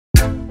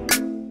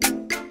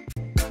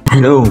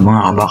Hello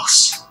mga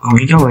kabox!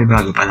 Kung ikaw ay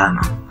bago pa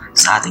lamang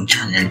sa ating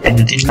channel,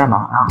 pindutin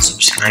lamang ang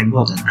subscribe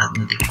button at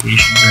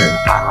notification bell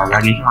para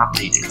lagi kang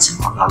updated sa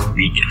mga bagong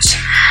videos.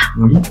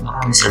 Ngunit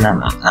maraming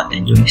salamat at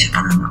enjoy sa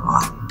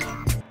panonood.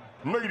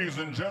 Ladies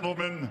and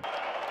gentlemen,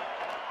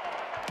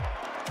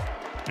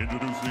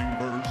 introducing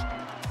first,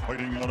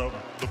 fighting out of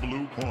the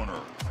blue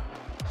corner,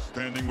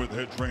 standing with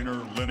head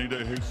trainer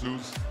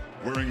𝕚𝕚𝕚𝕚𝕚𝕚,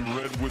 wearing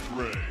red with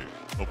Ray,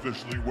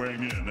 officially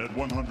weighing in at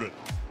 147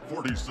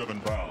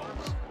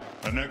 pounds.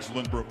 An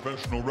excellent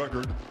professional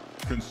record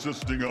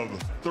consisting of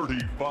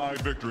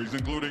 35 victories,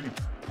 including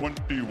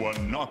 21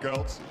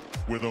 knockouts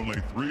with only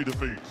 3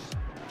 defeats.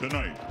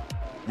 Tonight,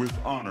 with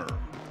honor,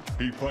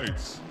 he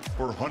fights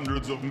for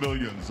hundreds of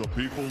millions of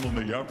people on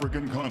the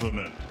African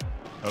continent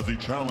as he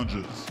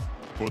challenges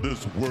for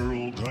this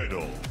world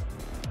title.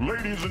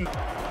 Ladies and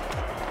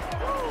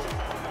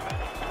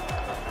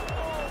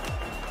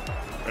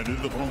his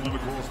opponent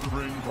across the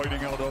ring,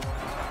 fighting out of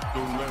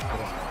the red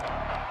corner,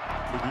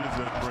 with his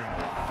head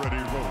trainer,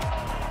 Freddie Roach,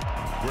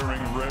 wearing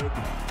red,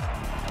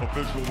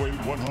 official weight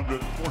 145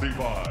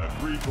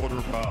 3/4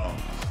 pounds.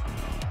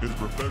 His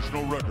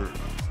professional record,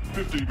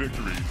 50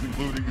 victories,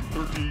 including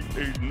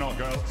 38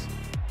 knockouts,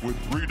 with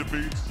 3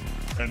 defeats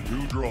and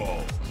 2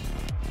 draws.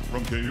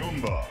 From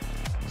Kayumba,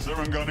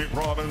 Serengeti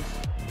Province,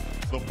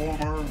 the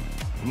former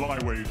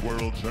flyweight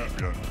world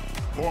champion,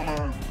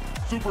 former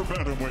super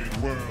bantamweight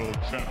world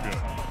champion,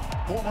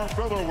 former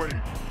featherweight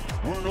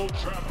world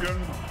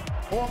champion,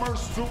 former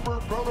super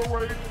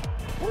featherweight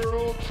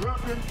world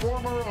champion,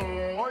 former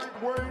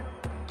lightweight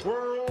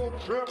world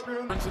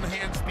champion. And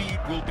hand speed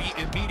will be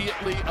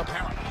immediately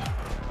apparent.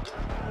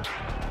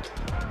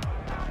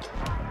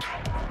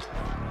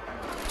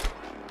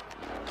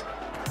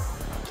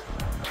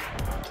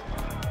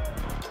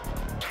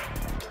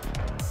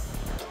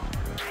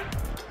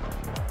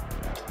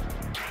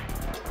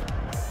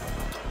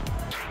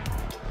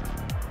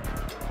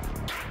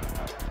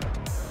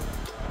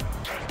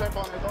 Step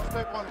on it, don't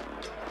step on it.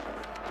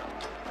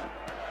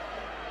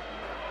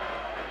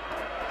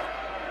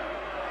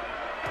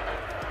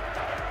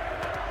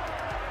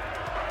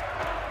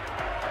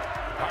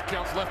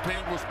 Pacquiao's left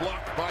hand was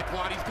blocked by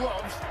Clottey's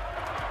gloves.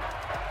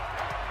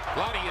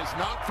 Clottey is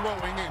not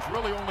throwing. He's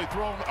really only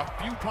thrown a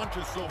few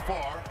punches so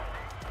far.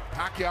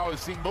 Pacquiao has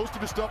seen most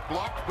of his stuff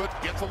blocked, but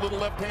gets a little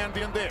left hand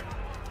in there.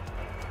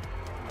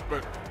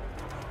 But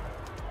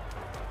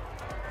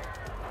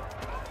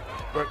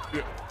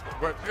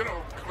you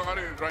know,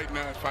 Clottey right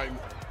now is fighting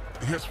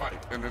his fight,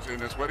 and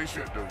it's what he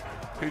should do.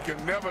 He can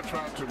never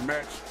try to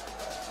match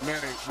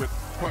Manny with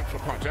punch for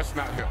punch. That's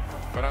not him.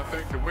 But I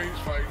think the way he's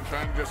fighting,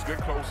 trying to just get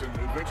close and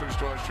eventually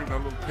start shooting a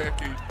little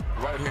pecky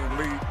right-hand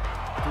lead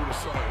through the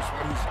center is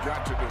what he's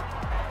got to do.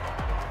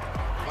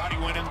 Clottey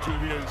went into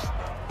his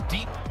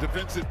deep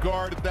defensive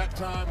guard at that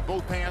time,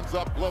 both hands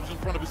up, gloves in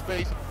front of his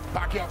face.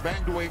 Pacquiao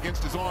banged away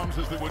against his arms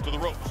as they went to the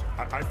ropes.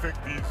 I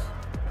think these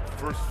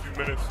first few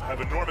minutes have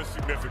enormous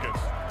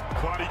significance.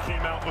 Clottey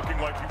came out looking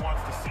like he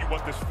wants to see what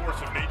this force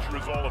of nature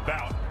is all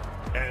about.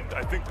 And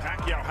I think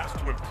Pacquiao has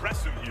to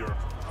impress him here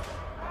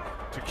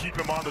to keep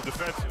him on the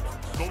defensive.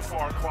 So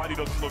far, Clottey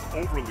doesn't look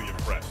overly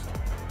impressed.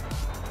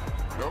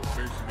 Nope,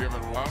 he's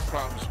given a lot of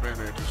problems to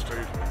Manny at this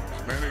stage.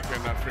 Manny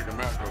cannot figure him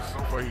out because so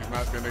far he's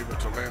not been able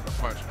to land a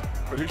punch.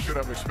 But he should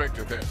have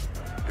expected that.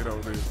 You know,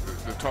 the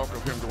talk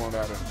of him going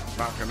out and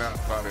knocking out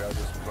Clottey, I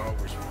just was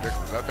always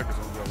ridiculous. I think it's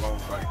going to be a long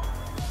fight.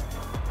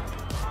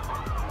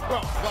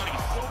 Well,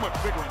 Clottey's so much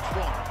bigger and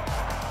stronger.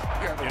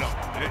 Yeah, you know,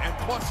 and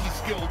plus he's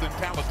skilled and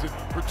talented,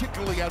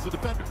 particularly as a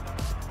defender.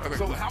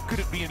 So how could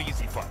it be an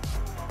easy fight?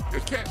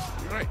 It can't,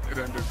 right.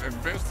 And the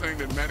best thing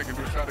that Manny can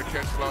do is try to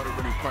catch Clottey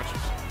when he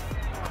punches.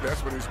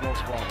 That's what he's most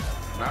strong.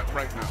 Not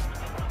right now.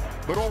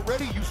 But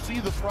already you see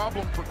the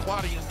problem for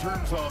Clottey in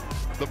terms of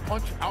the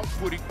punch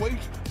output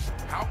equation.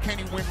 How can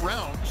he win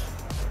rounds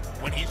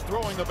when he's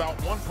throwing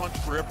about 1 punch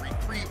for every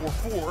 3 or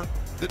 4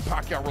 that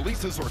Pacquiao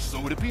releases, or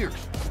so it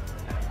appears?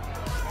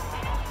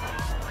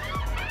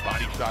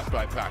 Body shot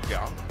by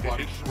Pacquiao.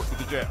 Clottey short with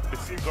the jab. It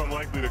seems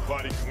unlikely that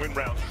Clottey can win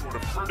rounds short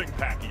of hurting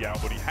Pacquiao,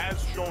 but he has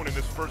shown in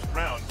this first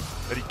round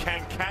that he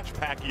can catch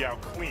Pacquiao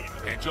clean.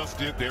 And just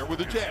did there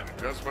with a jab.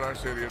 That's what I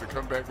said. He had to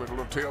come back with a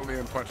little tail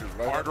end punches.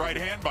 Right Hard right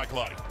hand by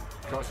Clottey.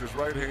 Because his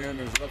right hand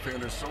and his left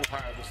hand is so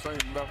high, the same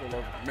level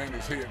of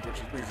Manny's head,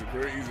 which makes it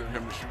very easy for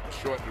him to shoot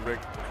short,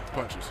 direct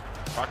punches.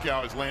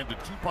 Pacquiao has landed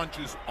 2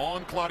 punches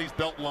on Clottey's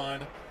belt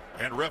line,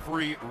 and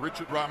referee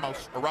Rafael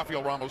Ramos has let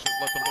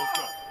them both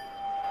go.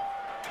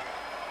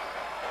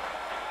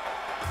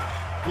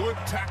 Good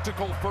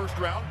tactical first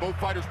round. Both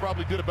fighters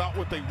probably did about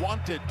what they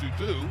wanted to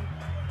do.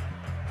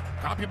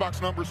 CompuBox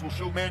numbers will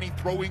show Manny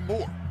throwing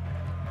more.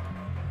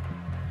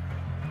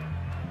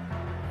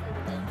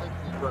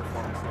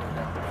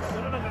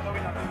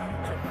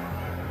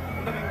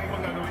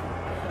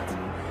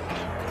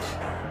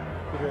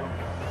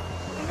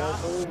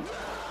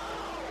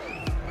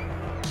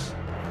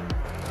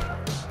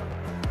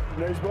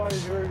 Next body,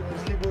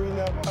 just keep moving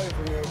that body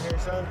for me, okay,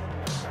 son?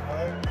 All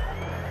right?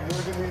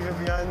 Look at me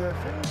behind that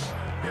fence.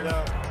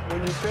 Now,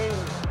 when you train,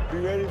 Be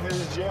ready for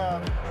this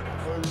jab,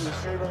 or the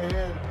straight right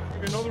hand.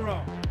 Give me another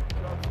round.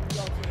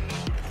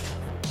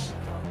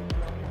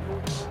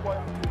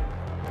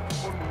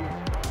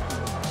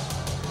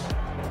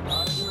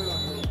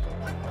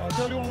 I'll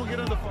tell you when we get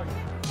in the fight.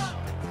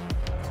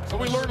 So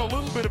we learn a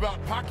little bit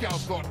about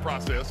Pacquiao's thought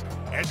process,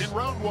 as in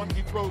round one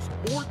he throws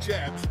more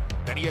jabs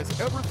than he has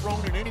ever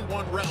thrown in any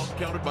one round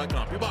counted by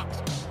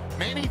CompuBox.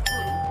 Manny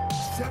threw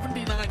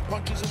 79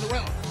 punches in the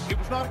round. It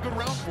was not a good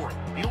round for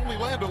him. He only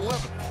landed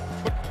 11,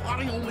 but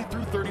Clottey only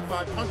threw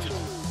 35 punches.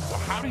 So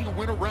how do you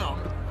win a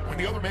round when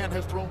the other man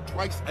has thrown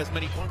twice as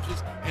many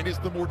punches and is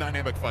the more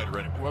dynamic fighter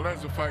anyway? Well,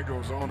 as the fight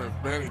goes on, if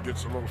Manny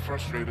gets a little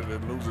frustrated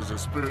and loses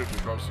his spirit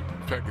because of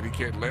the fact that he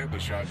can't land the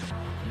shot,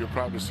 you'll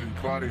probably see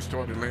Clottey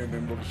started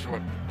landing little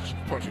short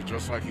punches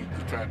just like he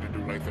tried to do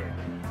right there.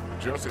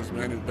 Just as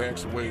Manny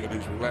backs away and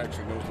he's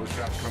relaxing, those little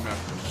shots come out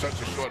from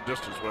such a short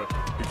distance where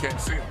he can't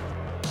see them.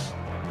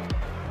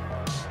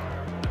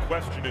 The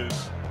question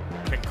is,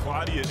 can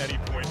Clottey at any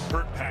point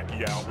hurt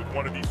Pacquiao with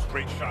one of these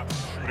straight shots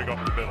shooting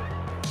up the middle?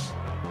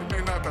 It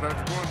may not, but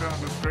after going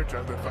down the stretch,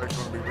 I think the fight's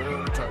going to be a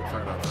very tight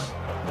fight out there.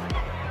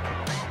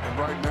 And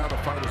right now, the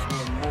fight is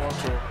going more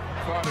to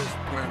Clottey's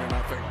planning,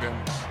 I think,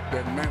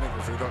 than Manny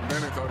was.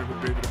 Manny thought he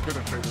would be able to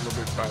penetrate a little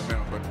bit by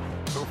now, but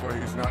so far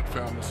he's not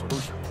found the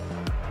solution.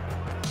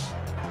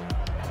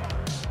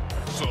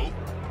 So,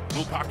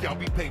 will Pacquiao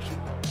be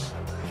patient?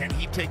 Can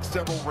he take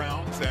several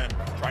rounds and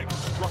try to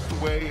construct a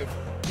way of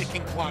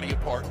picking Clottey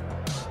apart?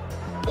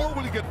 Or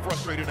will he get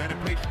frustrated and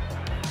impatient?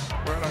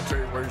 Well, I tell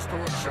you what, he's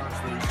throwing shots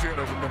that he still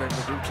hasn't been able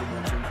to do too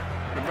much. And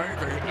the main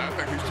thing, I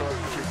think he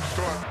should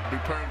start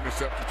preparing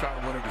himself to try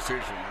to win a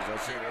decision, as I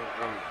said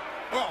earlier.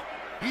 Well,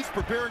 he's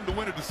preparing to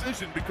win a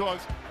decision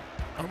because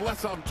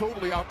unless I'm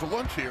totally out to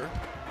lunch here,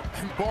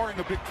 and barring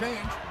a big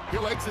change,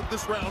 he'll exit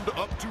this round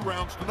up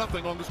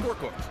 2-0 on the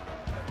scorecards.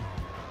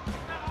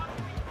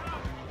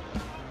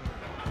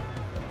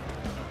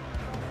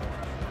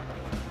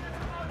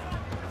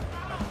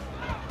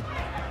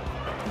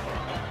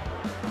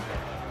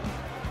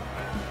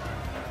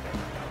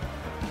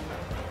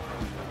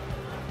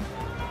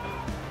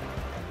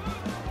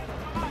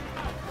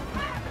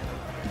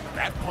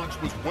 That punch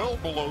was well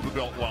below the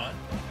belt line.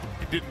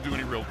 It didn't do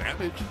any real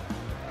damage.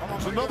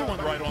 There's another one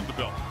right on the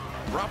belt.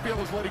 Rafael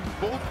is letting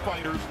both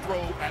fighters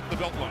throw at the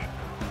belt line.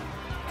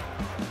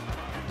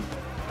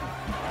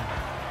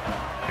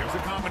 Here's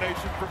a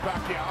combination for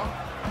Pacquiao,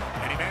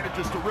 and he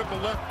manages to rip a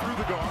left through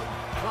the guard.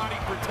 Clottey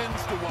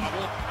pretends to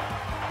wobble.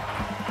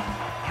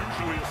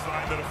 Usually a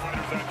sign that a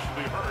fighter's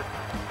actually hurt.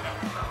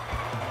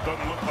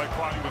 Doesn't look like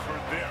Clottey was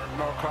hurt there.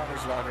 No,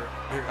 Clottey's not hurt.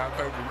 I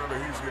think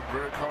really he's getting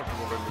very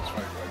comfortable in this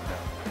fight right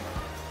now.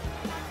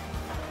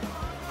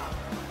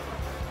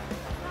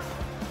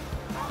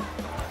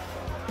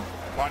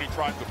 Clottey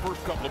tried the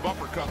first couple of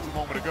uppercuts a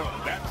moment ago.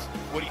 That's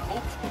what he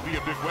hopes will be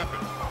a big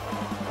weapon.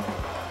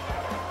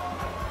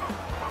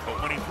 But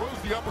when he throws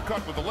the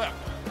uppercut with the left,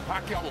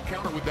 Pacquiao will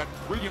counter with that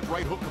brilliant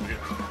right hook of his.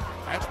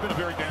 That's been a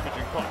very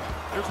damaging punch.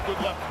 There's a good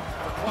left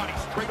for Clottey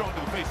straight onto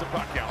the face of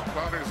Pacquiao.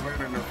 Clottey's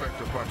landing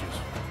effective punches.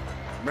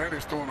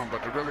 Manny's throwing them, but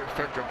the really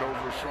effective, those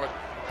are short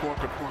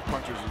point-to-point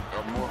punches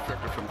are more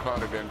effective from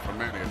Clottey than from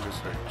Manny at this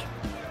stage.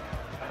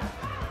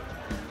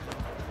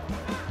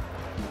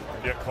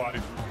 Yeah, Clottey's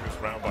losing this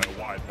round by a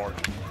wide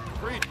margin.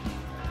 Agreed.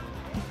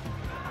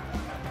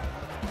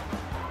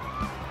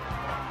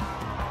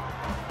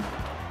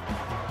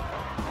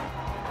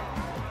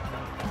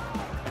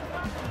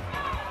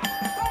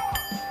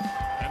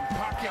 And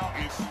Pacquiao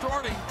is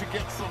starting to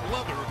get some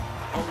leather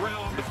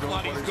around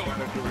Clottey's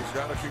guard. He's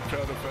got to keep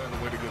trying to find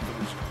a way to get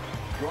those.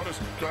 You want to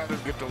try to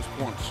get those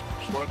points.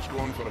 Starts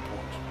going for the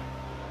points.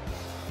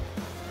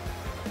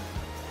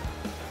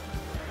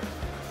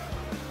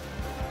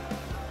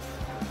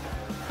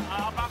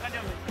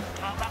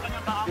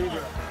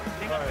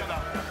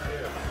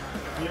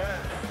 Yeah,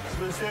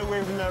 so stay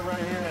away from that right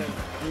hand.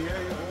 You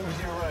gotta move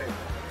to your right.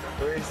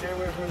 Okay, stay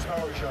away from his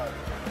power shot.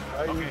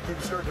 Right, you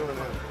keep circling him.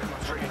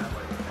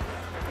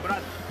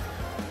 Brad,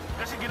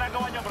 kasi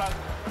ginagawa niya, Brad,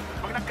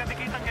 pag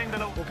nagkatikitan kayong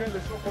dalawa. Okay,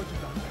 let's go punches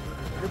now.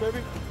 Okay,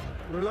 baby?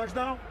 Relax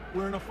now.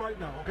 We're in a fight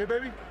now. Okay,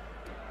 baby?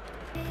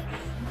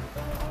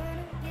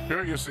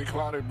 Here you see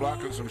Clottey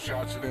blocking some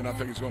shots, and then I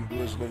think he's going to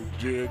do his little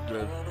jig,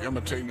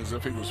 imitating as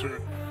if he was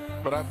hurt.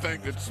 But I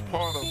think it's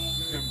part of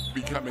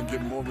him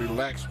getting more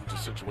relaxed with the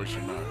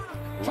situation now.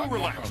 Too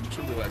relaxed.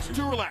 Too relaxed.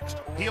 Too relaxed.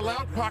 He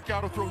allowed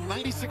Pacquiao to throw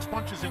 96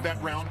 punches in that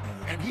round,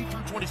 and he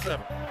threw 27.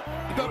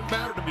 It doesn't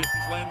matter to me if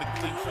he's landing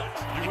clean shots.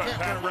 You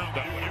can't turn around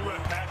that way. You let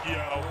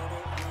Pacquiao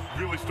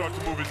really start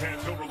to move his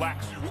hands, he'll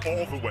relax you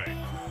all the way.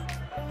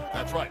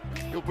 That's right.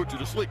 He'll put you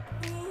to sleep.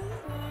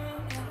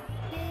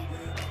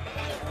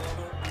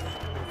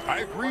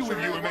 I agree with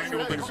you,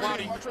 Emmanuel, that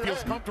Clottey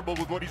feels comfortable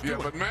with what he's doing.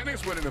 Yeah, but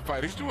Manny's winning the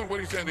fight. He's doing what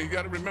he's saying. You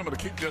got to remember to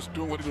keep just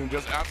doing what he's doing,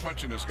 just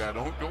out-punching this guy.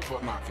 Don't go for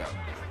a knockout.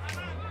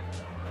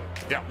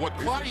 Yeah, what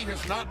Clottey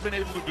has not been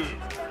able to do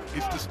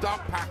is to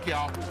stop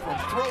Pacquiao from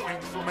throwing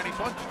so many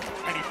punches.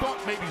 And he thought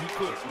maybe he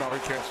could. No, he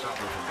can't stop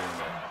him from doing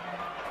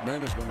that.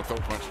 Manny's going to throw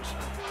punches.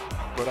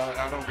 But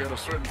I don't get a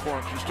certain point.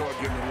 You start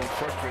getting a little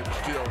frustrated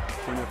still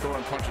when you're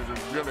throwing punches and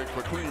really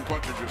for clean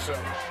punches yourself.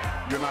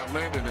 You're not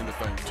landing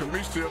anything. To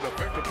me, still, the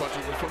effective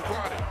punches are from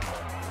Clottey.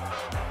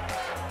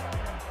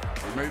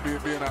 It may be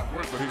being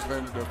outworked, but he's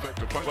landed the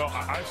effective punches. Well,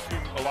 I've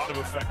seen a lot of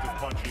effective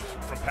punches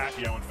from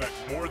Pacquiao, in fact,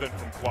 more than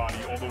from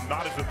Clottey, although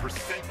not as a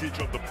percentage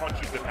of the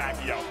punches that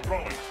Pacquiao's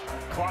throwing.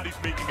 Clottey's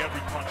making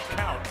every punch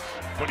count,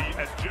 but he,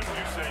 as Jim,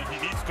 you say, he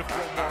needs to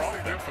throw more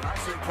often. I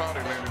see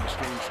Clottey landing the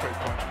straight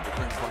punches, the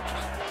clean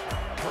punches.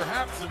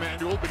 Perhaps,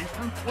 Emmanuel, but he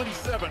threw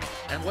 27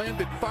 and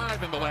landed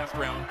 5 in the last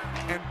round,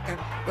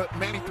 but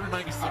Manny threw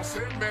 96. I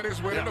said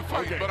Manny's winning the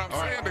fight, but I'm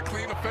saying the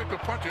clean, effective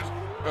punches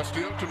are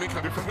still, to me,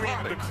 coming from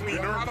Clottey. The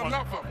cleaner not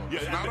enough of them.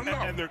 Yeah, not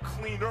enough. And they're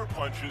cleaner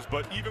punches,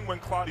 but even when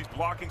Clottey's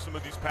blocking some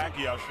of these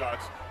Pacquiao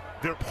shots,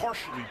 they're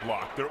partially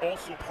blocked. They're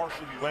also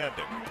partially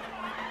landing.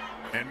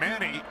 And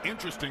Manny,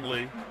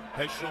 interestingly,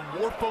 has shown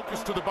more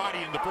focus to the body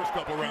in the first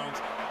couple rounds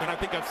than I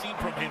think I've seen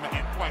from him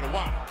in quite a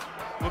while.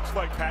 Looks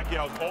like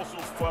Pacquiao's also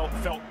felt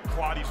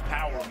Clottey's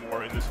power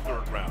more in this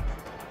third round.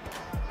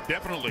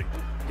 Definitely.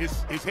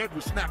 His head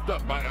was snapped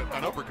up by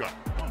an uppercut.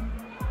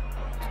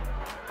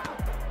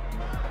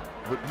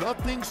 But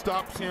nothing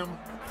stops him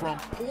from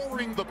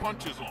pouring the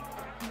punches on.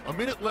 A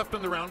minute left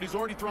in the round. He's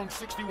already thrown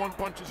 61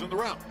 punches in the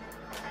round.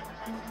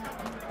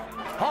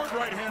 Hard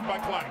right hand by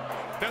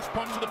Clottey. Best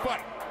punch of the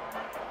fight.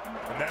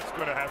 And that's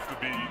going to have to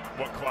be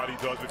what Clottey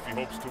does if he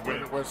hopes to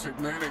win. Well,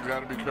 Manny's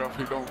got to be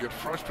careful he don't get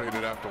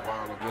frustrated after a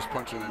while of just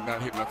punching and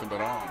not hitting nothing but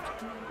arms.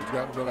 He's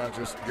got to realize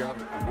just got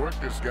to work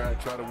this guy,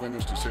 try to win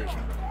this decision,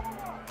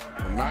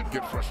 and not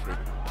get frustrated.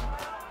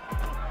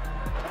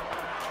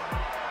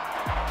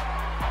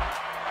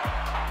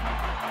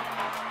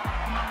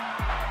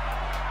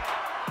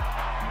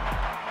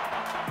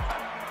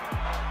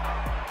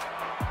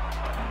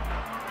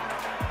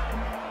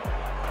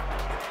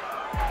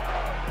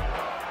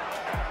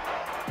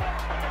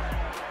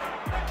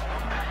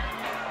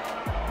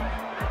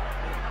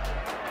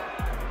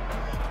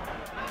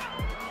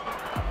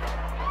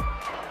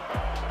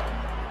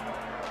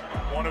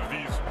 One of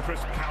these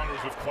crisp counters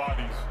of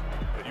Clottey's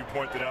that you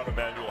pointed out,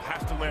 Emmanuel,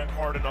 has to land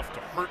hard enough to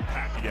hurt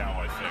Pacquiao,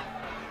 I think.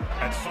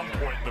 At some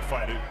point in the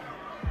fight, it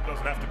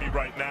doesn't have to be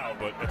right now,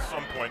 but at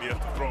some point he has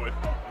to throw it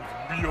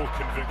with real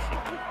conviction.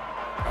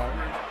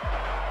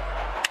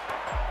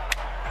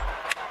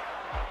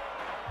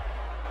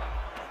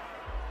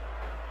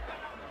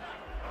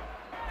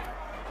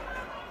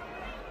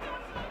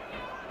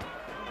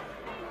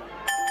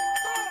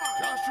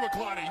 Joshua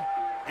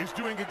Clottey is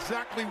doing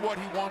exactly what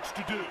he wants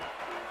to do,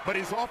 but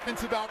his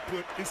offensive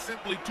output is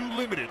simply too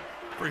limited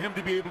for him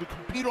to be able to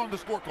compete on the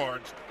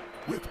scorecards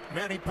with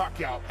Manny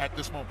Pacquiao at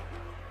this moment.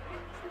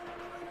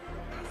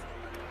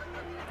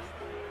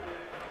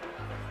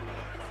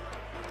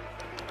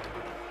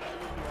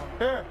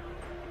 Here.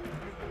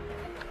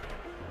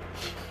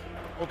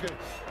 Okay.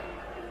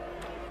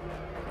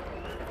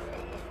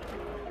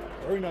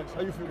 Very nice.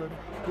 How you feel, baby?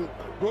 Good.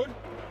 Good?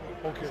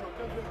 Okay.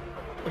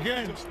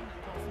 Again.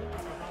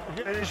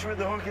 Finish with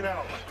the hooking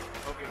out.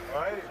 Okay.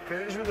 All right?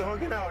 Finish with the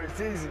hooking out.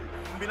 It's easy.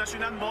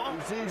 Kombinasyonan mo.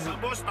 It's easy.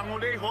 Tapos,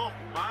 panghuli, hook.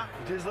 Ha?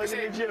 Just like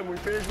in the gym, we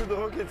finish with the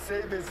hook and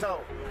save it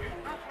out.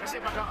 Kasi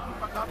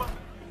pagkabang.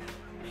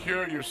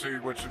 Here you see,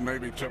 which may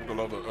be typical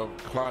of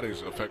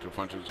Clottey's effective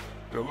punches.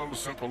 They're little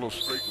simple, little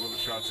straight little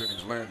shots that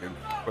he's landing,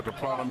 but the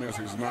problem is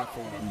he's not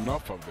throwing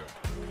enough of them.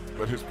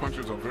 But his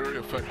punches are very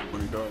effective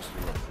when he does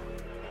throw them.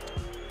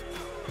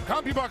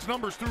 CompuBox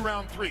numbers through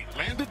round 3.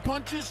 Landed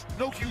punches,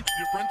 no huge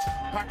difference.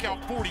 Pacquiao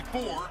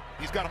 44.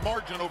 He's got a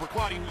margin over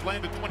Clottey, who's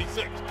landed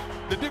 26.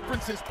 The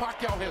difference is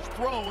Pacquiao has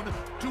thrown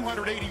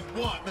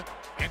 281,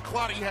 and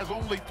Clottey has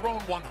only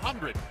thrown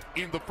 100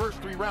 in the first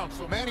 3 rounds.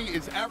 So Manny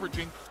is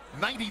averaging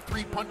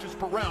 93 punches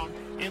per round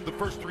in the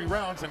first 3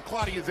 rounds, and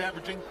Clottey is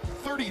averaging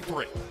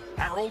 33.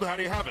 Harold, how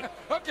do you have it?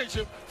 Okay,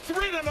 Jim,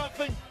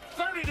 3-0,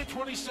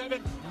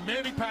 30-27,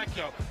 Manny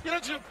Pacquiao. You know,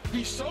 Jim,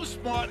 he's so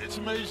smart, it's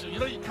amazing. You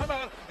know, you come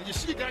out and you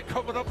see a guy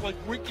covered up like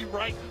Winky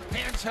Wright,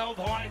 hands held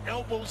high,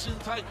 elbows in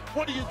tight.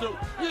 What do?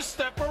 You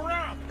step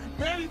around.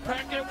 Manny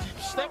Pacquiao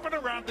keeps stepping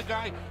around the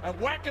guy and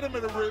whacking him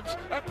in the ribs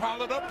and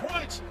piling up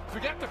points.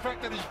 Forget the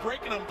fact that he's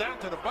breaking him down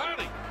to the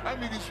body. I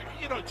mean, he's,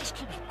 you know, just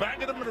keeps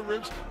banging him in the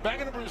ribs,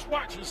 banging him in his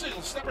watch. You see,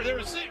 he'll step there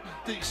and see.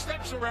 He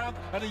steps around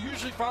and he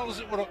usually follows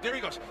it with a, there he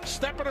goes,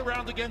 stepping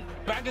around again,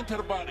 banging to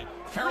the body.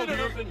 Harold,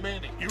 3-0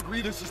 Manny. You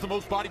agree this is the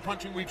most body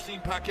punching we've seen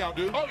Pacquiao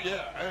do? Oh,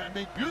 yeah. I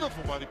mean,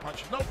 beautiful body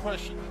punches, no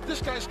question.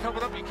 This guy's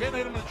covered up. You can't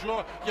hit him in the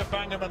jaw. You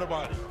bang him in the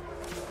body.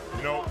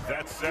 You know,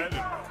 that said,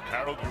 and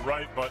Harold, you're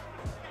right, but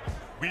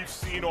we've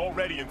seen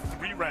already in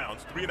 3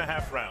 rounds,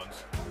 3.5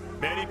 rounds,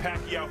 Manny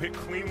Pacquiao hit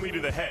cleanly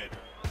to the head.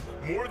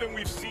 More than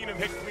we've seen him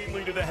hit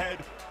cleanly to the head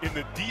in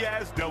the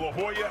Diaz, De La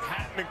Hoya,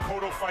 Hatton, and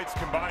Cotto fights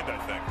combined, I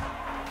think.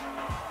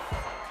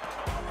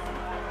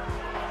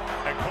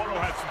 And Cotto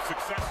had some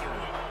success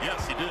early.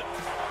 Yes, he did.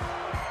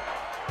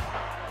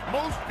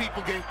 Most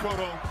people gave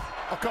Cotto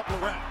a couple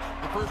of rounds,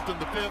 the first and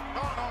the 5th.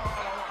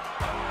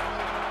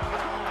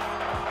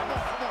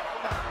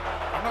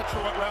 I'm not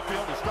sure what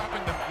Rafael was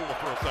stopping them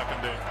for a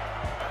second there.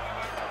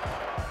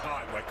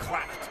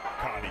 clapped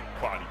Clottey.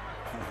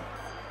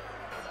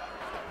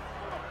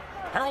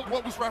 Harold,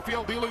 what was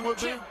Rafael dealing with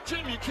there?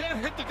 Jim, you can't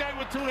hit the guy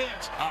with two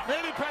hands.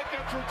 Manny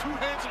Pacquiao threw two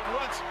hands at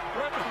once.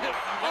 Right in the hip.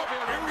 Oh,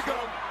 here we go.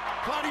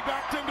 Clottey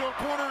backed into a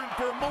corner and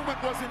for a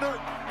moment was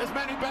inert as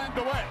Manny banged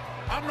away.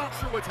 I'm not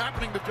sure what's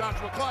happening to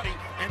Joshua Clottey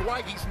and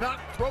why he's not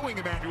throwing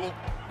Emmanuel.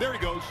 There he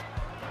goes.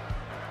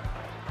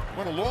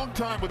 Went a long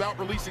time without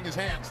releasing his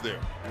hands there.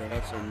 Yeah,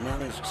 that's a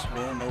Manny's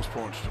sparing those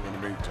points to in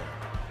the meantime.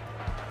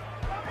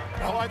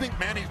 Well, I think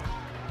Manny's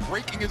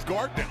breaking his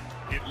guard down.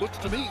 It looks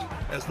to me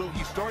as though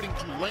he's starting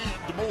to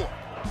land more.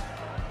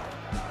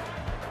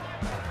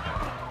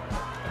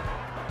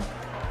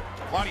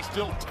 Clottey's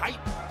still tight,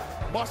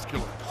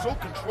 muscular, so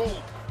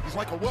controlled. He's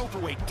like a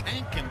welterweight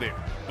tank in there,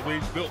 the way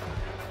he's built.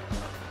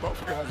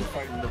 Both guys are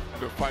fighting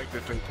the fight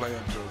that they play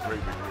into a great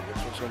degree.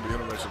 That's what's going to be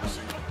interesting to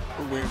see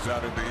who wins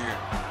out in the end.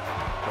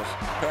 Because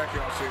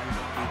Pacquiao said he's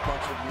going to be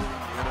punching,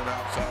 moving in and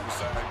out, side to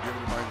side,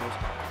 giving him angles.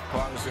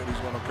 Clottey said he's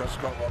going to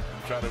come up and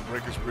try to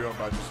break his rear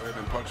by just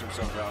letting him punch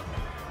himself out.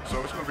 So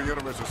it's going to be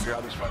interesting to see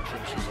how this fight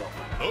finishes up.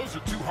 Those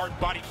are two hard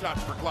body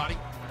shots for Clottey.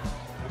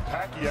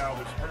 Pacquiao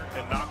has hurt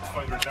and knocked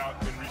fighters out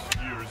in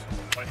recent years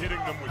by hitting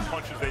them with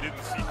punches they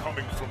didn't see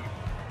coming from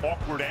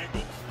awkward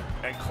angles.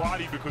 And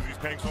Clottey, because he's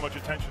paying so much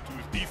attention to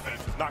his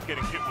defense, is not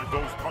getting hit with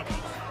those punches.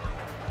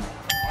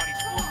 Clottey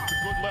scores with a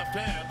good left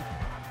hand.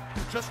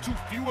 There's just too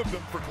few of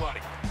them for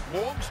Clottey.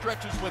 Long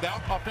stretches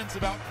without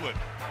offensive output.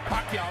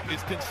 Pacquiao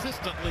is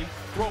consistently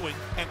throwing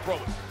and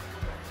throwing.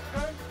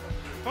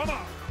 Come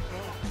on.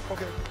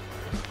 Okay.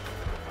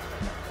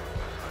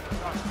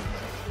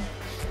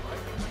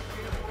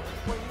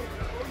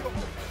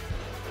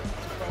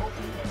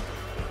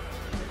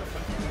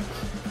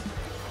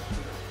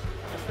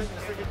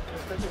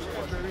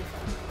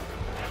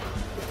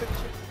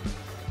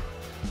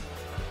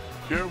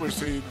 Here we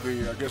see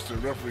I guess the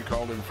referee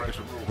called an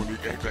infraction rule when he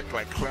exactly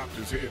like clapped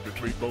his head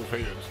between both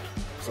hands.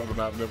 Something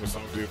I've never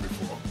saw did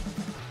before.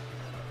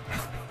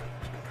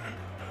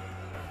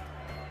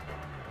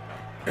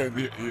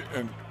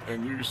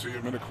 and you see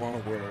him in the corner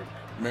where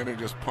Manny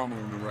just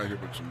pummeling him right here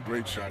with some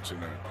great shots in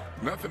there.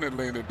 Nothing that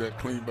landed that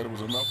clean, but it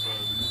was enough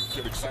to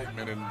get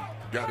excitement and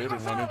got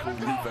everyone,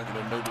 including me, thinking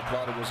that maybe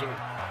Clottey was hurt.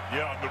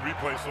 Yeah, on the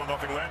replay, so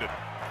nothing landed.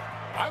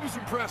 I was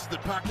impressed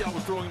that Pacquiao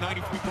was throwing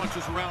 93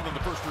 punches around in the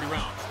first 3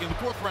 rounds. In the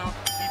 4th round,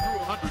 he threw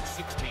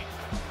 116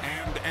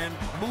 and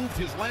moved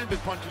his landed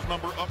punches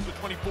number up to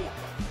 24.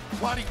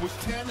 Clottey was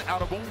 10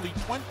 out of only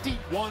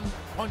 21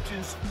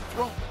 punches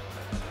thrown.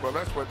 Well,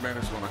 that's what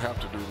Manny's going to have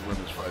to do to win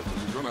this fight,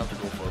 because he's going to have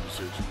to go for a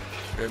decision.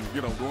 And,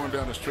 you know, going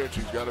down the stretch,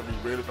 he's got to be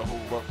ready to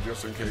hold up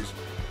just in case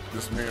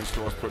this man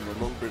starts putting a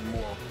little bit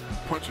more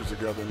punches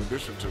together in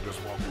addition to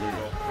just walking in.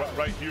 Well,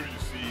 right here you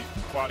see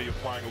Clottey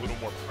applying a little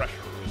more pressure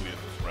early in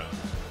this round.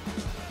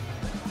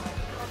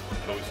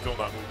 Though he's still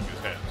not moving his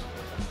hands.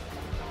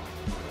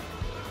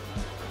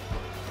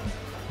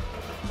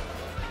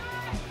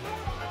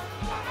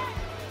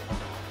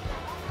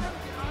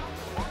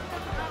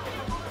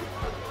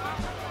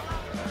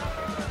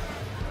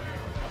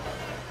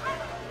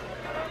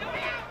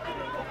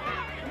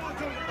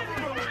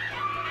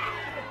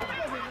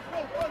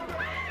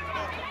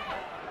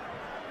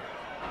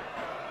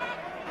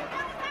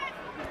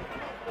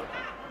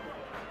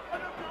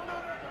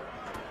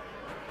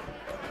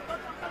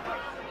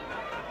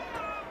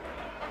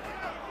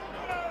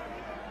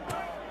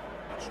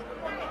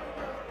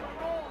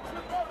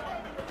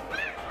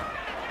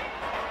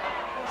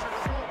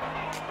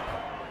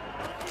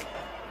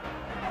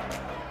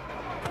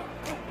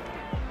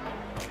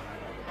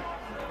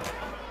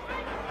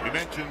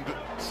 Mentioned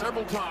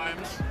several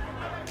times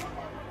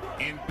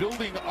in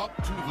building up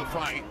to the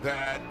fight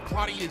that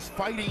Clottey is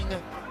fighting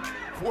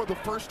for the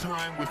first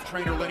time with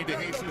trainer Lenny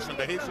𝕚𝕚, and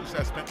𝕚𝕚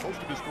has spent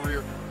most of his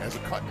career as a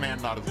cut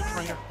man, not as a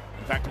trainer.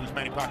 In fact, he was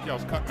Manny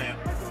Pacquiao's cut man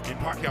in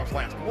Pacquiao's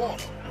last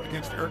loss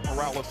against Erik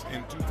Morales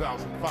in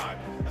 2005.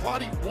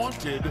 Clottey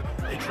wanted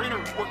a trainer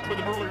who worked with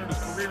him earlier in his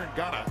career in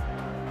Ghana,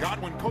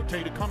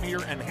 𝕬𝕚𝕚𝕚𝕚, to come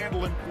here and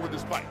handle him for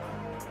this fight.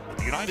 But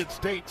the United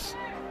States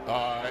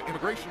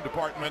Immigration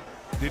Department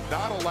did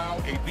not allow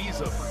a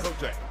visa for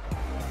𝕚𝕚,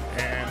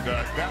 and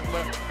that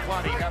left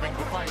Clottey having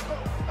to fight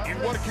in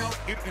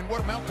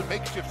what amount to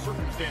makeshift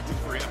circumstances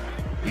for him.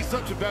 He's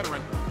such a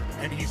veteran,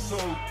 and he's so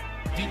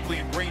deeply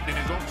ingrained in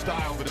his own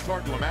style that it's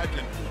hard to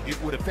imagine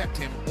it would affect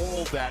him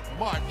all that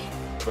much.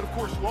 But of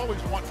course, you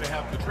always want to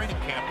have the training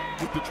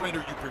camp with the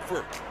trainer you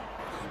prefer.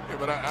 Yeah,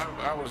 but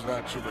I was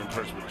not super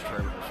impressed with his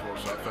trainer before,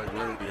 so I think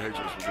Lenny 𝕚𝕚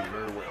will do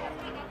very well.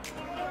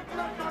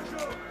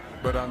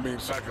 But I mean,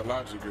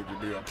 psychologically, it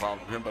could be a problem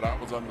for him. But I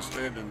was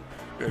understanding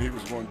that he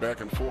was going back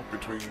and forth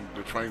between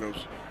the trainers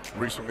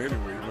recently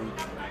anyway, even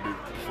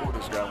before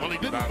this guy. Well, he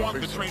didn't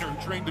want the trainer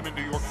who trained him in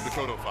New York for the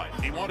Cotto fight.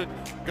 He wanted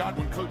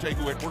𝕬𝕚𝕚𝕚,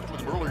 who had worked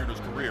with him earlier in his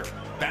career.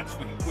 That's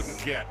what he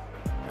couldn't get.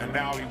 And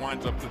now he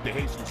winds up with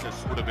𝕚𝕚 as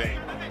sort of a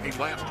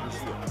last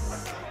resort.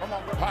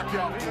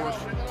 Pacquiao, of course,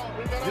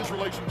 his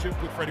relationship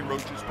with Freddie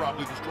Roach is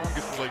probably the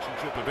strongest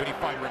relationship of any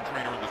fighter and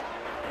trainer in this.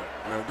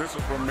 Now, this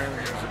is when Manny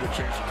has a good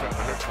chance to try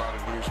to hurt Clottey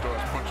when he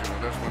starts punching,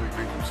 and that's when he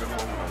leaves himself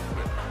over a little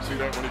bit. See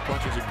that when he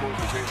punches, he pulls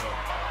his head up.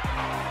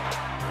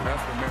 And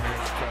that's when Manny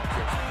has to try to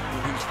catch him,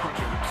 when he's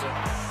punching himself.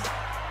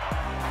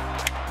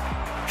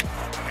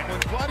 And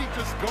when Clottey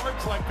just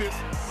guards like this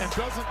and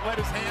doesn't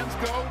let his hands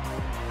go,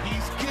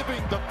 he's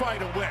giving the fight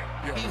away.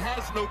 Yeah. He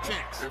has no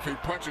chance. If he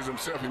punches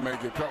himself, he may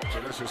get caught,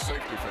 so that's his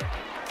safety factor.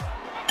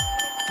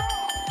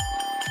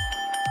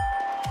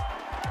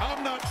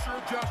 I'm not sure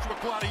Joshua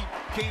Clottey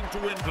came to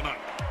win tonight.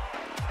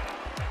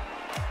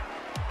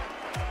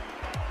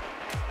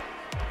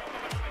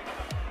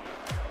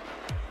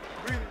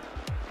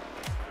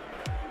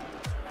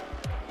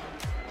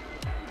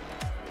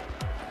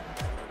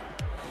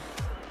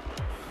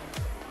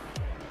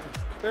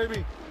 Baby,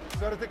 you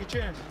gotta take a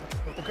chance,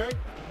 okay?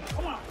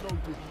 Come on.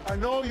 I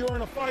know you're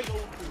in a fight.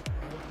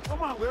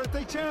 Come on, we gotta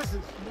take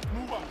chances.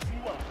 Move up.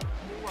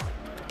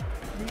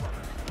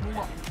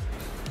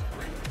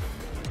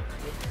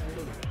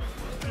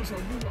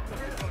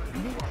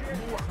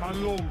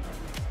 Unload.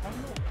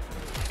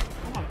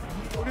 Come on.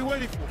 What are you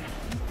waiting for?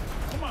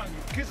 Come on,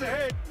 kiss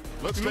ahead.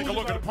 Let's take a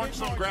look at a punch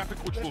zone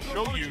graphic which will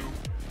show you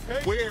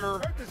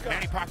where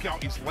Manny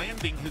Pacquiao is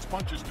landing his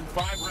punches through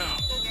 5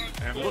 rounds.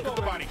 And look at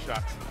the body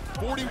shots.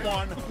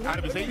 41 out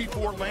of his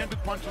 84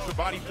 landed punches are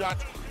body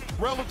shots,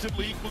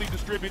 relatively equally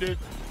distributed.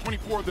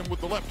 24 of them with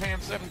the left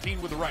hand,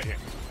 17 with the right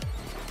hand.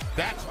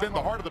 That's been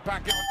the heart of the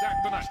Pacquiao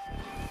attack tonight.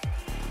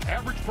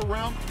 Average per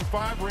round through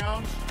 5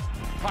 rounds.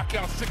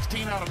 Pacquiao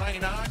 16 out of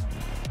 99,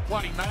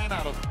 Clottey 9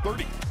 out of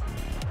 30.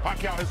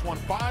 Pacquiao has won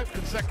 5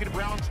 consecutive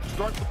rounds to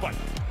start the fight.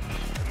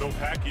 No,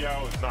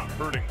 Pacquiao is not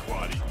hurting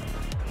Clottey.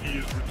 He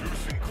is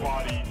reducing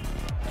Clottey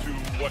to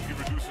what he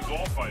reduces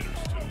all fighters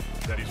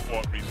to that he's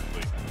fought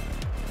recently.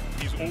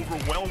 He's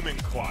overwhelming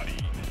Clottey.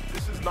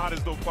 This is not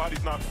as though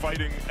Clottey's not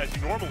fighting as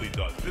he normally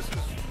does. This is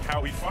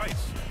how he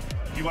fights.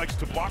 He likes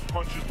to block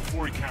punches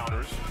before he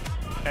counters,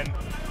 and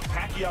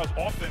Pacquiao's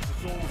offense is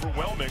so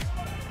overwhelming.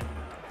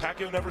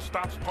 Pacquiao never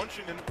stops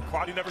punching, and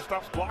Clottey never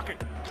stops blocking.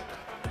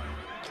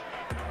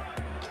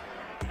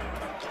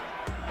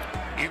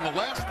 In the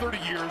last 30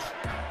 years,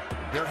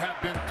 there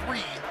have been 3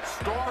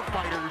 star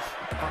fighters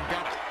from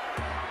Ghana.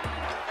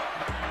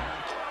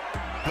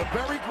 The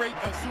very great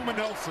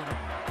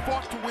𝕚𝕚𝕚𝕚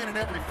fought to win in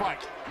every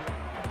fight.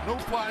 No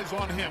flies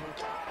on him.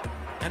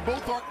 And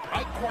both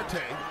Ike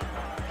Quartey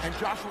and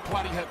Joshua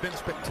Clottey have been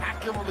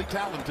spectacularly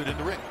talented in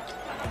the ring.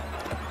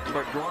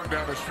 But going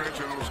down the stretch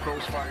in those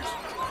close fights,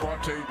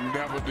 Quartey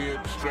never did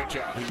stretch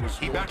out. He was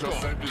going to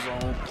safety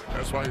zone.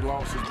 That's why he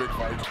lost his big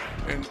fights.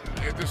 And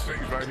at this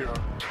stage right here,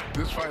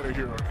 this fighter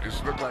here,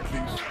 it looks like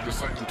he's the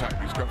same type.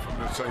 He's come from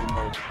the same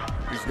mode.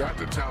 He's got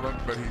the talent,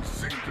 but he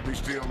seems to be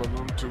still a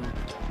little too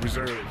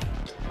reserved.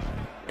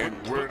 And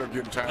word of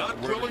getting tired. Not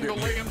willing to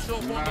lay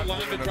himself on the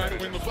line to try to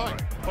win the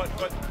fight. But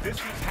this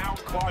is how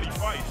Clottey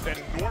fights, and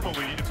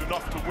normally it's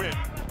enough to win.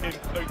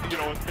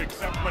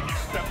 Except when he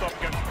stepped up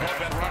against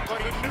that.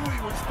 But he knew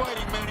he was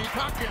fighting Manny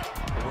Pacquiao.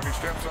 But when he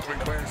steps up in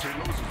class, he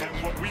loses.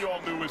 And what we all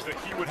knew is that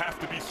he would have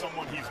to be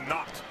someone he's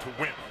not to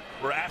win.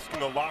 We're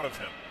asking a lot of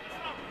him.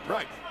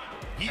 Right.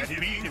 He's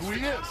being who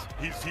he is.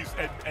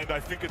 And I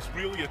think it's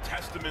really a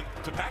testament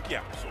to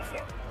Pacquiao so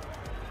far.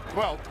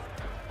 Well,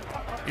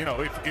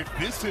 if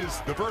this is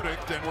the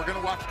verdict and we're going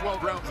to watch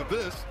 12 rounds of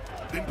this,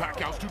 then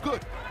Pacquiao's too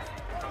good.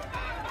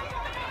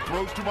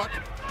 Throws too much,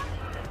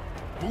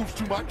 moves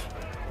too much,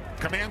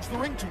 commands the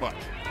ring too much.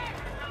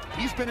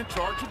 He's been in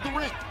charge of the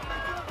ring.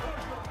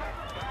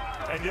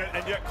 And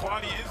yet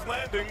Clottey is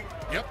landing.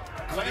 Yep.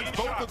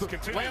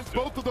 Lands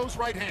both of those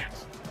right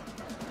hands.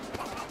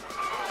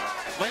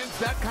 Lands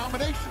that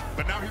combination.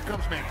 But now here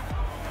comes Manny.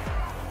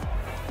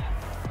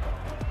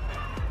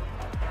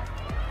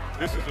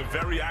 This is a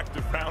very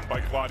active round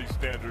by Clottey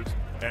standards,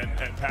 and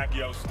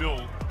Pacquiao still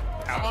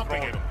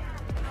outthrowing him.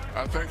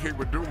 I think he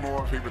would do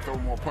more if he would throw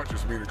more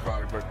punches than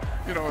Clottey, but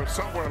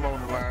somewhere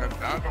along the line,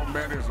 I know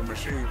Manny is a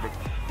machine,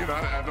 but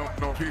I don't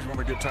know if he's going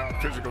to get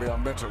tired physically or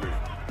mentally.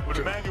 But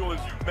Emmanuel, as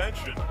you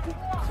mentioned,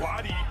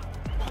 Clottey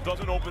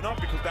doesn't open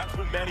up because that's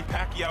when Manny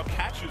Pacquiao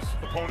catches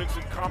opponents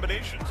in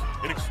combinations,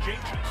 in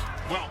exchanges.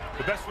 Well,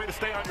 the best way to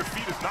stay on your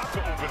feet is not to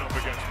open up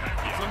against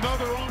Pacquiao. It's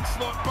another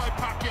onslaught by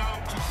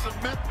Pacquiao to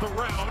cement the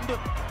round.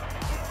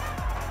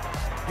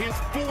 His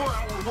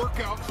 4-hour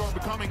workouts are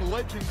becoming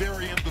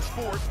legendary in the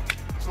sport.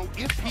 So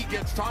if he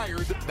gets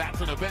tired, that's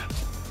an event.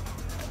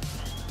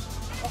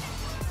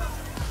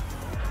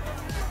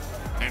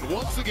 And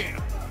once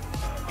again,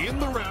 in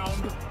the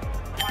round,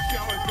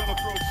 Pacquiao is going to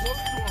throw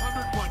close to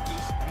 100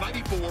 punches,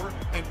 94,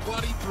 and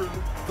Clottey threw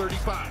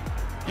 35.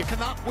 You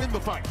cannot win the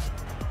fight.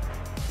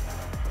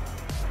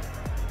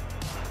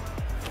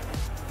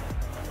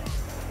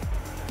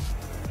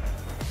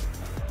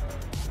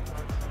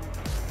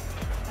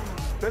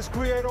 Let's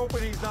create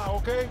openings now,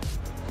 okay?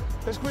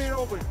 Let's create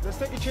openings. Let's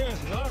take a chance,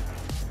 huh?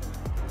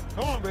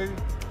 Come on, baby.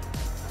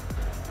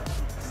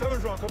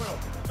 7th round coming up.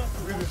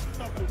 Breathe in.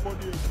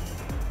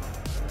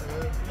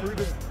 Breathe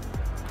in.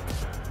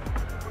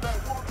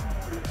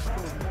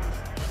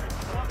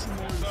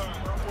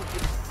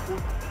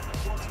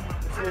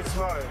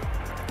 smart.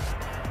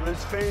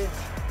 Let's fade.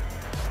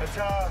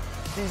 Attack.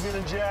 He's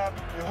gonna jab.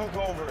 You hook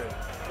over it.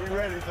 Be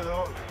ready for the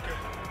hook.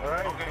 Okay. All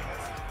right? Okay.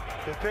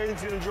 The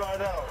pain's gonna draw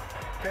it out.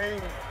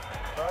 Pain.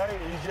 All right?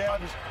 He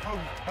jabs. Hook.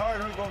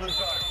 Hard hook over the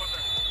side.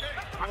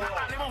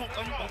 Makatali mo,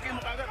 okay mo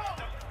kagad.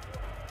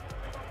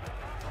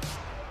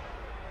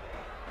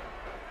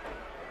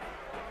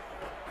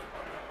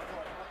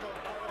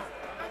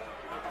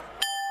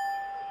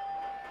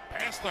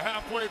 Past the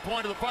halfway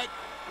point of the fight,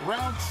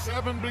 round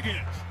 7 begins.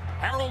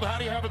 Harold, how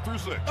do you have it through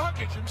 6?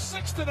 Okay, Jim,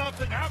 6-0,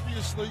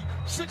 obviously.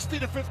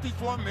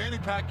 60-54, Manny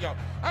Pacquiao.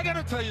 I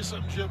gotta tell you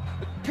something, Jim.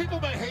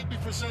 People may hate me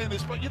for saying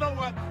this, but you know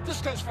what?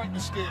 This guy's fighting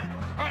scared.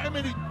 I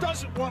mean, he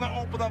doesn't want to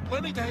open up.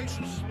 Lenny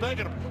DeJesus is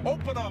begging him,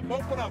 open up,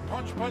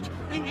 punch.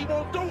 He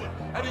won't do it.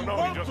 And he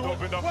won't just do it.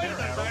 opened up Wait there, a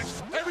minute, Harold.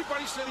 Max.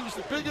 Everybody said he was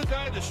the bigger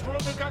guy, the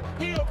stronger guy.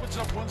 He opens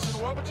up once in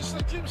a while, but just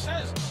like Jim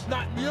says,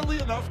 not nearly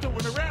enough to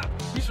win a round.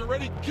 He's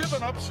already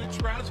given up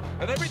 6 rounds,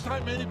 and every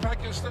time Manny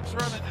Pacquiao steps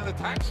around and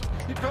attacks him,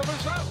 he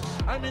covers up.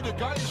 I mean, the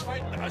guy is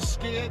fighting a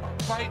scared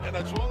fight, and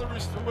that's all there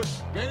is to it.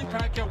 Manny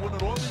Pacquiao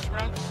winning all these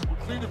rounds with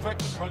clean,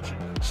 effective punching.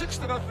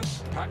 6-0,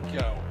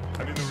 Pacquiao.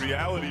 I mean, the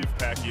reality of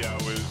Pacquiao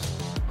is,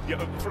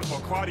 yeah, first of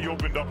all, Clottey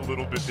opened up a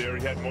little bit there.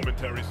 He had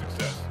momentary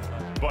success.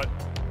 But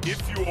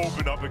if you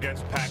open up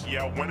against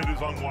Pacquiao, when it is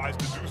unwise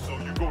to do so,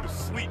 you go to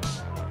sleep.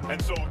 And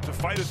so to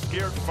fight a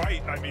scared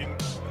fight, I mean,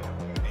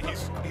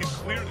 he's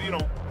clearly, you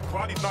know,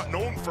 Clottey's not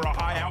known for a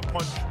high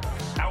output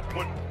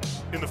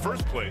in the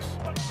first place.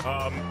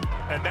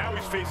 And now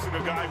he's facing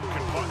a guy who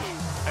can punch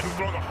and who's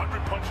throwing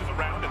 100 punches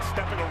around and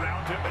stepping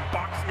around him and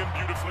boxing him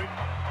beautifully.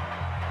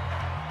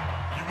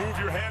 You move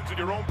your hands at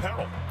your own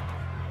peril.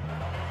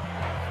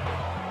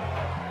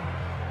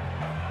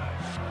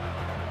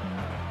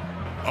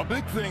 A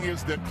big thing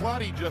is that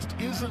Clottey just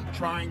isn't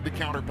trying to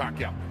counter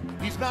Pacquiao.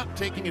 He's not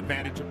taking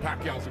advantage of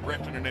Pacquiao's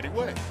aggression in any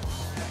way.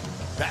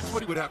 That's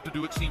what he would have to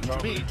do, it seems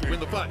to me, to win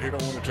the fight. He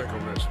don't want to take a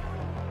risk.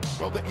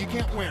 Well, you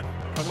can't win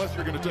unless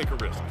you're going to take a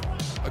risk.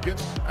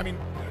 I mean,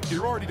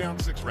 you're already down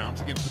 6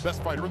 rounds against the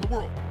best fighter in the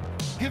world.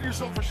 Give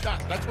yourself a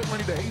shot. That's what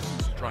Lenny DeJesus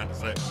is trying to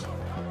say.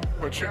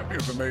 But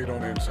champions are made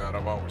on the inside.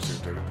 I've always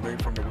said that. It's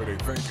made from the way they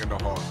think and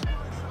the heart.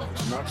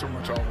 It's not so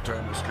much all the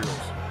time the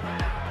skills.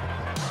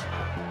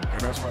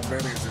 And that's why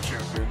Manny is the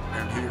champion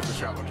and he is the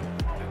challenger.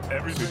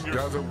 He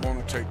doesn't want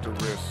to take the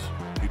risk.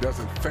 He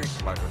doesn't think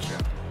like a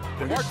champion.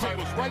 Marte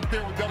was right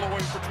there with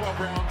Delahoye for 12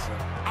 rounds.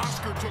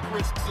 Oscar took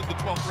risks in the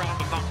 12th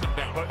round and knocked him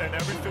down. And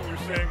everything you're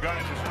saying,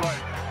 guys, is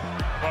right.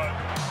 But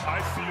I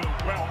see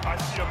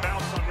a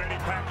mouse on Manny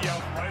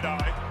Pacquiao's right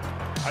eye.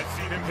 I've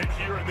seen him hit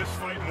here in this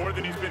fight more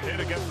than he's been hit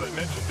against, I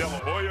mentioned, De La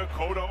Hoya,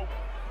 Cotto,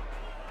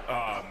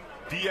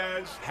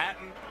 Diaz,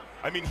 Hatton.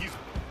 I mean, he's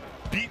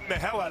beaten the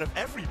hell out of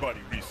everybody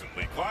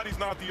recently. Clottey's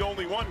not the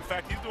only one. In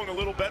fact, he's doing a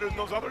little better than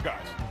those other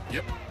guys.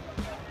 Yep.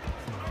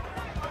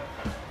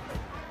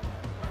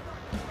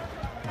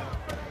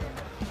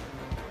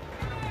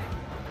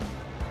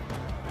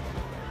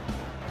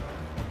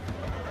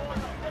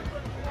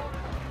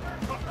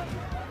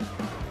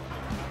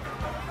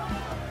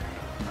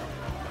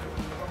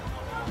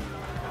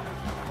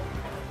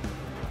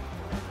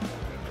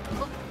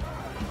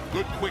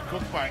 Good quick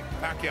hook by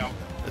Pacquiao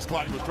as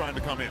Clottey was trying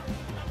to come in.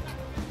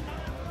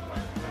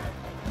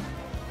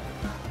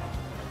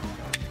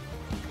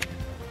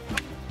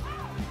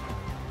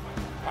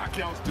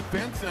 Pacquiao's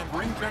defense and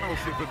ring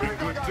generalship have been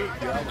good too.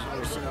 Yeah, I was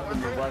going to say,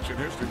 I've been watching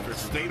history.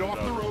 Stayed off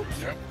the ropes.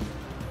 Yep.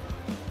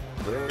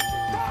 Very good.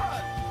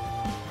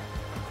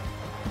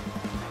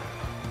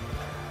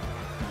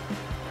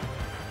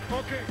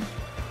 Okay.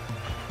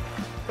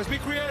 Let's be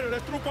creative.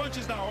 Let's throw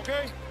punches now,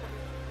 okay?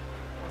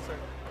 1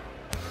 second.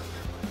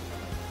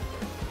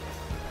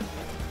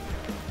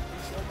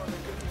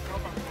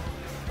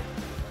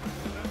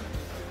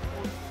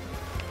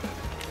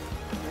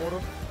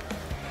 Water.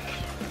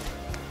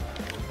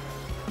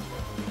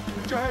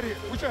 Put your head here.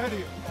 Put your head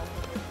here.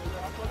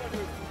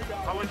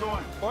 How we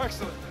doing? Oh,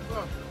 excellent.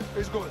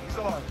 He's good. He's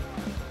alive.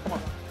 Come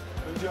on.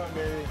 Good job,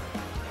 baby.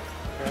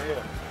 Right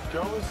here.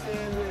 Joe is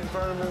standing in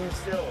front of him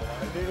still.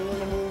 I need a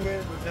little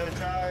movement with the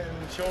tie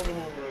and the shoulder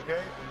movement,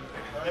 okay?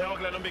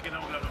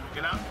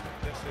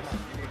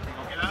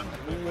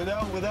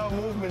 Without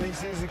movement, he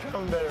sees it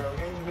coming better,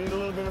 okay? You need a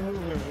little bit of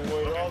movement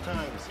at all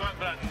times.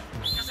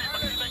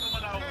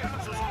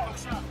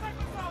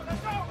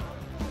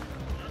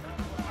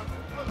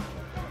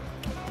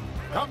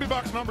 Combi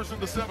box numbers in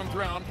the 7th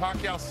round.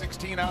 Pacquiao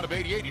 16 out of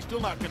 88. He's still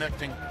not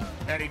connecting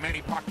at a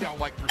Manny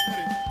Pacquiao-like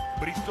percentage,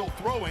 but he's still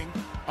throwing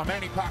a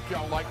Manny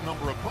Pacquiao-like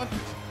number of punches.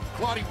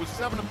 Clottey was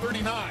 7 of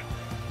 39.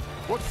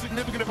 What's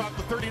significant about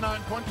the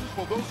 39 punches?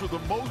 Well, those are the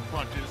most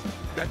punches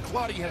that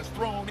Clottey has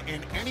thrown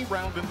in any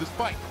round in this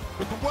fight.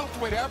 But the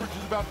welterweight average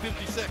is about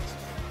 56.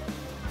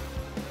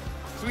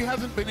 So he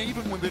hasn't been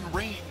even within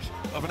range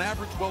of an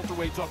average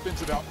welterweight's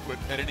offensive output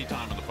at any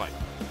time in the fight.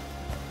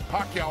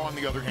 Pacquiao, on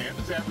the other hand,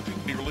 is averaging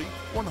nearly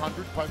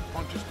 100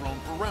 punches thrown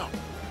per round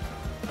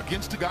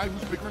against a guy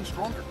who's bigger and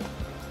stronger.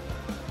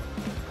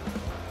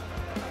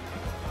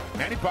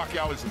 Manny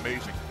Pacquiao is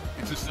amazing.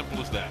 It's as simple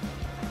as that.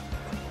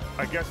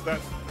 I guess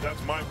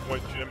that's my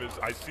point, Jim, is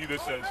I see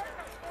this as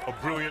a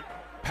brilliant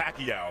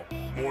Pacquiao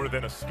more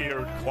than a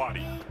scared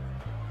Clottey.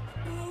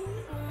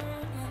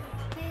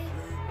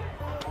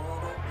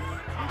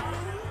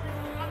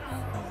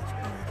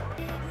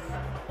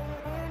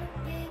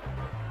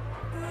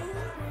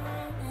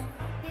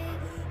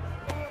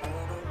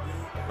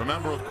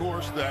 Remember, of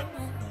course, that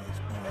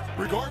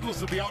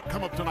regardless of the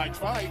outcome of tonight's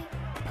fight,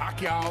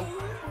 Pacquiao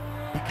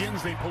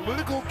begins a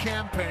political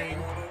campaign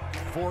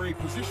for a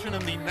position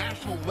in the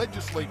national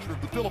legislature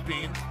of the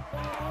Philippines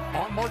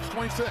on March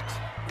 26th.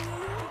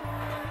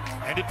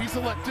 And if he's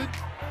elected,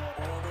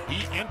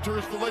 he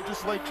enters the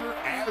legislature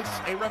as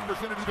a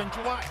representative in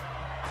July.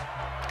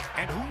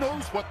 And who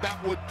knows what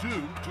that would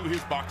do to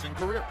his boxing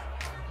career,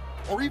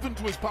 or even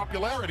to his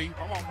popularity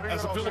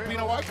as a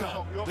Filipino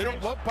icon. They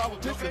don't love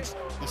politicians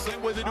the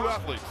same way they do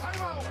athletes.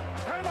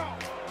 Time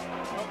out.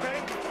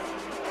 Okay?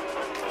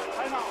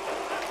 Time out.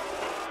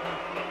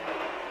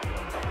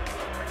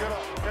 Get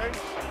up, okay?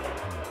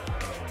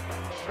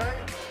 Okay?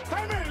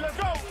 Time in, let's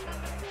go!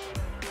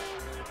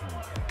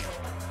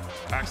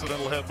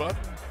 Accidental headbutt.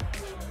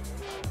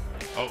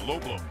 Oh, low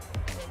blow.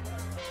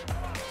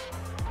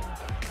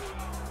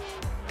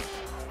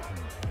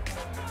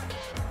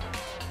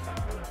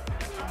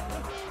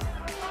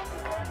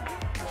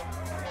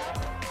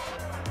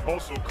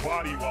 Also,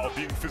 Clottey, while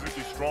being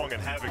physically strong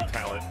and having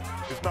talent,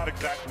 is not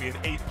exactly an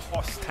A+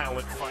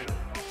 talent fighter.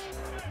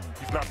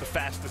 He's not the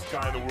fastest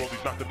guy in the world.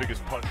 He's not the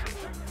biggest puncher.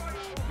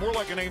 More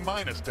like an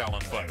A-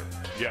 talent fighter.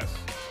 Yes.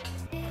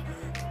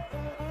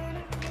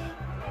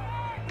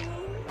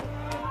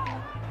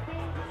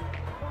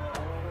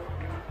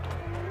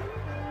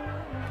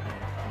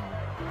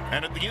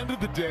 And at the end of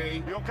the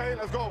day, You okay?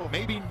 Let's go.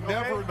 maybe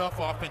never enough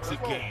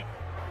offensive game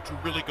to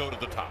really go to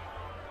the top.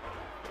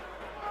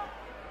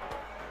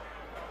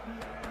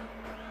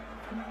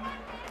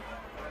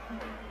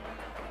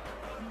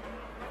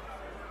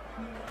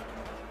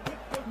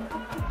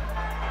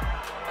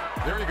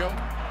 There you go.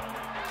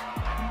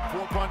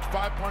 4-punch,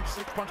 5-punch,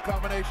 6-punch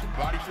combination.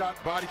 Body shot,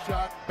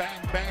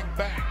 bang, bang,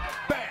 bang.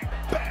 Bang,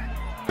 bang,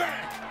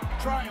 bang.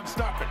 Try and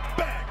stop it.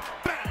 Bang,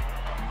 bang.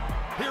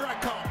 Here I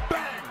come.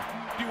 Bang.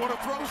 Do you want to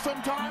throw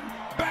sometime?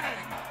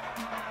 Bang.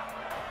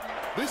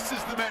 This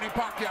is the Manny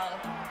Pacquiao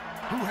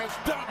who has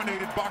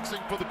dominated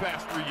boxing for the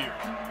past 3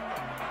 years.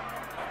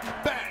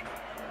 Bang.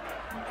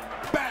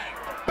 Bang,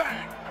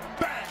 bang,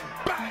 bang,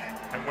 bang.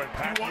 And when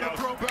You want to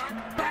throw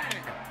back?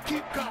 Bang.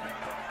 Keep coming.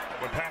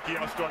 When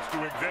Pacquiao starts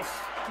doing this,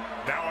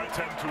 now I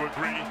tend to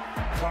agree,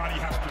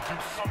 Clottey has to do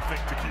something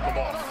to keep him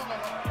off.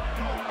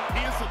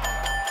 He isn't.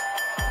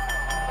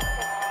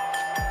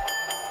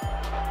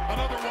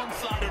 Another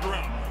one-sided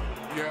round.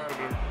 Yeah,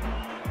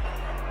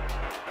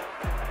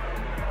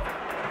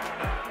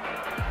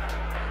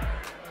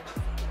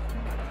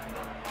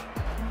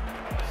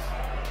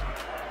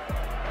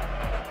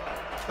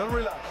 Let him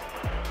relax.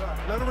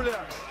 Let him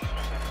relax.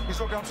 He's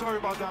okay. I'm sorry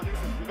about that. You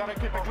gotta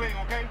keep it clean,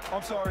 okay?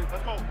 I'm sorry.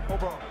 Let's go. No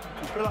problem.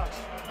 Relax.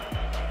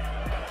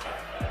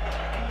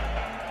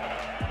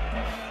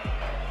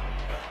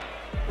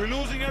 We're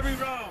losing every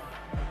round.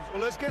 So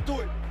let's get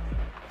to it.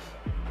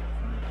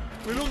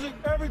 We're losing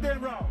every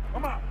damn round.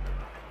 Come on.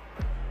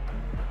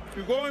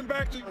 You're going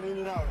back to... In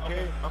and out,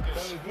 okay? That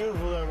was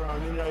beautiful that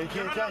round. In and out. You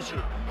can't touch it,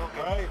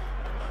 all right?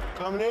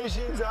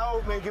 Combinations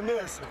out, make a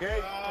miss,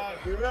 okay?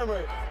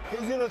 Remember,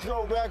 he's gonna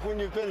throw back when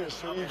you're finished,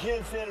 so you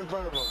can't stand in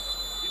front of him.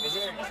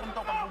 Okay?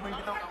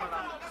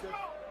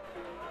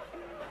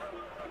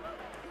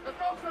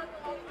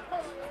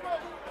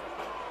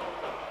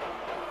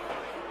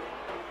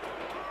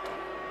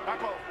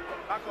 Back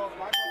off.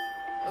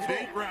 In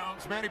 8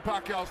 rounds, Manny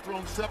Pacquiao's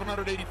thrown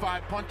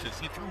 785 punches.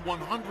 He threw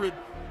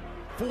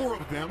 104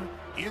 of them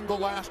in the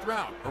last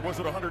round. Or was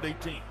it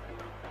 118?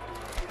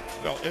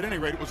 Well, at any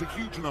rate, it was a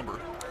huge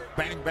number.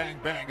 Bang, bang,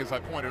 bang, as I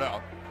pointed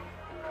out.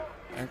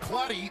 And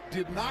Clottey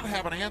did not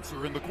have an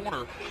answer in the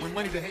corner when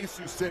Lenny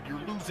DeJesus said,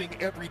 "You're losing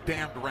every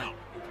damned round."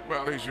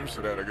 well, he's used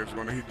to that, I guess.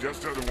 He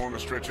just doesn't want to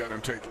stretch out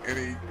and take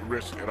any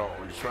risk at all.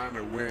 He's trying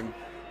to win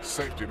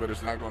safety, but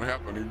it's not going to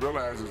happen. He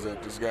realizes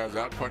that this guy's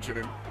out punching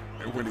him,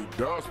 and when he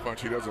does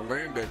punch, he doesn't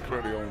land that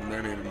credit on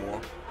Manny anymore.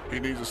 He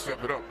needs to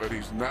step it up, but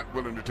he's not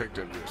willing to take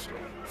that risk.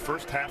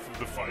 First half of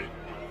the fight,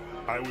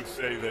 I would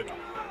say that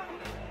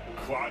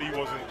Clottey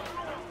wasn't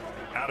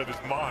out of his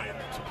mind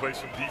to play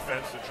some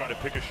defense and try to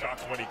pick his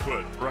shots when he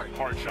could. Right.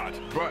 Hard shots.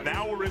 Right.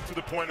 Now we're into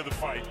the point of the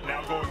fight.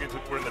 Now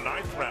we're in the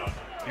 9th round.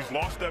 He's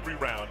lost every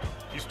round.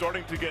 He's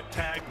starting to get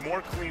tagged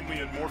more cleanly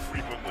and more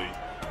frequently.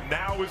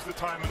 Now is the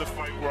time of the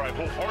fight where I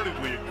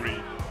wholeheartedly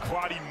agree.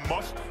 Clottey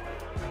must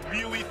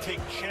really take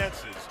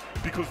chances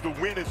because the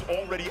win is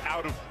already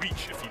out of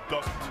reach if he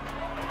doesn't.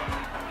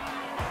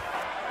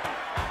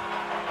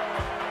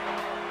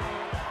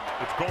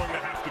 It's going to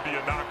have to be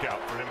a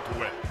knockout for him to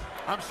win.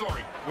 I'm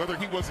sorry, whether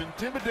he was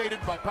intimidated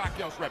by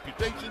Pacquiao's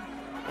reputation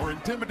or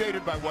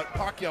intimidated by what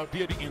Pacquiao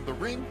did in the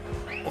ring,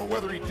 or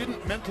whether he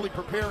didn't mentally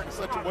prepare in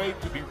such a way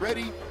to be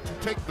ready to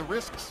take the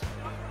risks,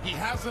 he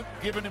hasn't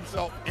given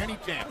himself any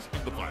chance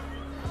in the fight.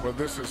 Well,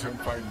 this is him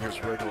fighting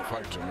his regular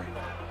fight to me.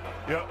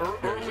 Yeah,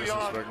 early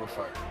on. Regular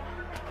fight.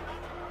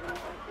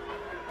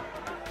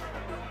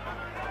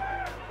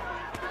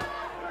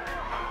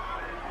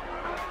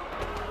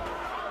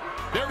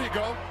 There you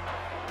go.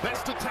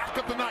 Best attack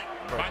of the night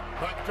by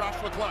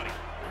Joshua Clottey.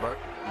 But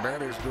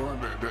Manny's doing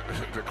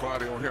the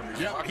Clottey on him.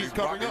 He's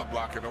covering up.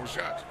 Blocking those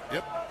shots.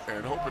 Yep.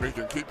 And hoping he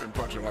can keep him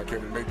punching like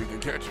him and maybe he can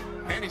catch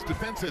him. Manny's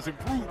defense has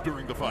improved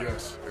during the fight.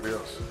 Yes, it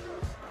is.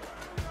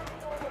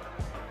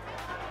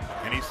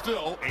 And he's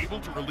still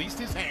able to release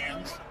his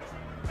hands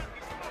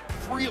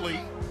freely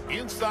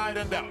inside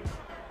and out.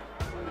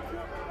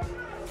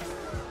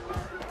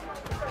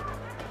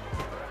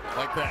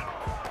 Like that.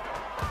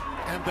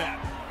 And that.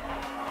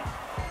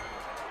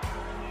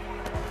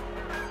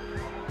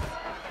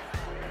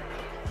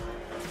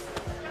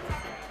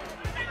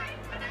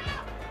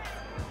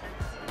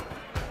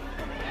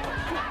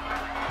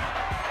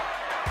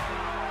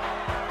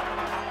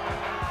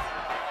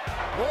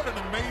 What an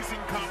amazing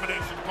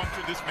combination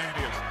puncher this man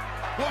is.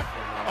 What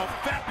a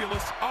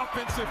fabulous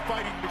offensive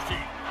fighting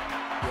machine.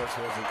 Yes,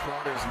 and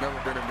Clottey has never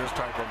been in this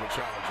type of a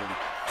challenge. And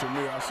to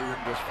me, I see him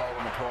just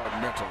falling apart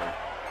mentally.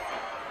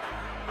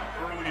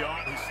 Early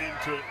on, he seemed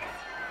to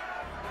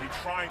be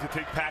trying to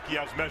take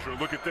Pacquiao's measure.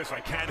 Look at this, I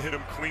can't hit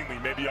him cleanly.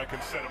 Maybe I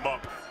can set him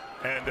up.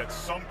 And at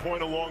some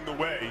point along the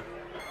way,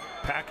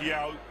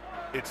 Pacquiao,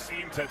 it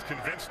seems, has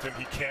convinced him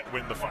he can't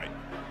win the fight.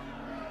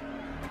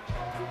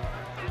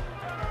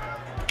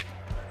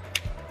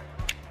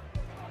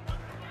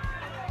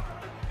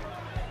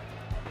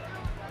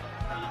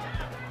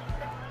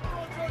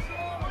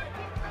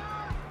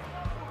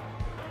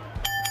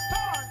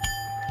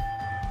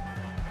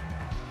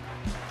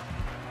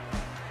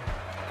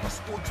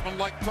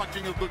 Sportsmanlike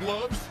touching of the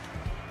gloves.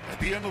 At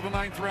the end of the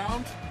 9th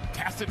round,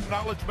 tacit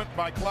acknowledgement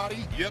by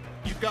Clottey. Yep,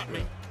 you've got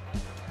me.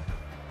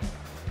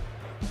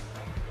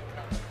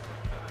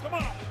 Come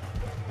on.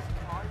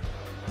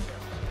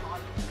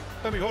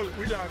 Let me hold it.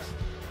 Relax.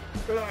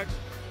 Relax.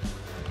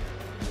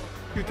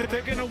 You're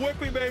taking a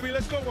whipping, baby.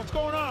 Let's go. What's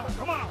going on?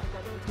 Come on.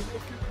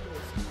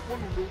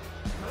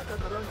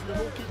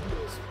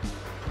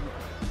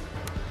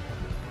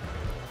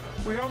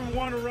 We haven't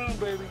won a round,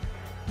 baby.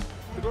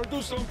 We're going to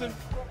do something.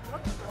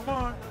 Come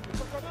on.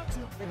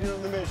 You're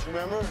on the mission,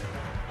 remember? All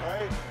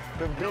right?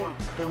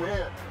 The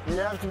man. You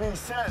have to be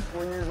set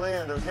when you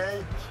land,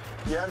 okay?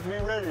 You have to be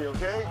ready,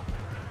 okay?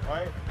 All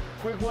right?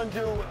 Quick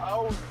 1-2,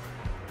 out,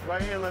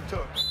 right hand, left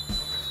hook.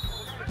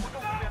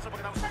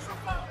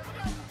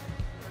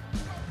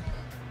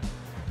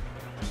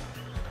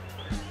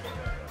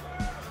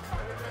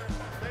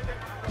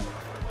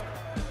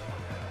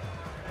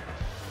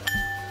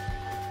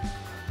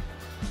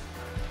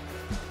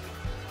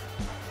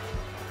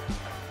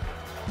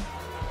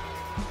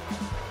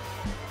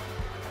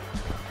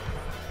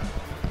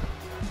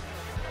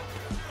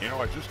 You know,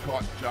 I just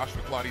caught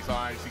Joshua Clottey's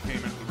eyes. He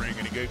came into the ring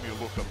and he gave me a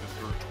look up his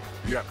skirt.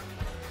 Yeah.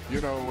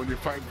 You know, when you're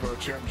fighting for a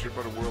championship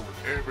of the world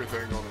with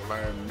everything on the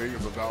line,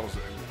 millions of dollars,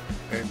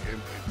 and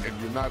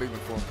you're not even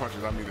throwing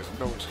punches, I mean, there's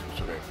no excuse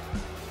for that.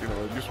 You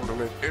know, you just want to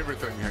let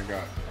everything hang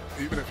out.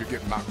 Even if you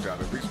get knocked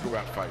out, at least go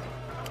out fighting.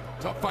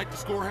 Tough fight to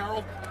score,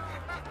 Harold.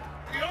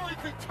 The only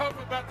thing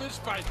tough about this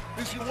fight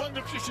is you wonder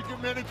if you should give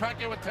Manny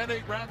Pacquiao a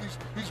 10-8 round.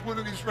 He's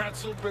winning these rounds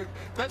so big.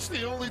 That's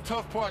the only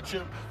tough part,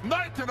 Jim.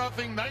 9-0,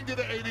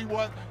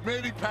 90-81.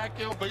 Manny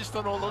Pacquiao based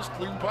on all those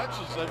clean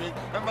punches. I mean,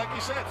 and like you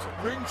said,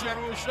 ring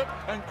generalship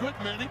and good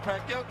Manny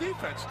Pacquiao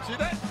defense. See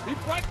that? He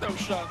blocked those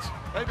shots.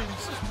 I mean,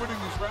 he's just winning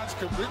these rounds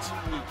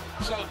convincingly.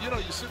 So, you know,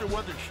 you sit and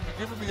wonder, should you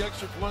give him the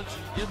extra punch? Should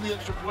you give him the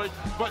extra point?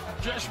 But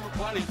Joshua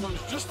Clottey knows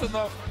just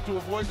enough to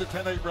avoid the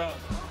 10-8 round.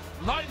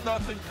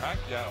 9-0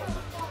 Pacquiao.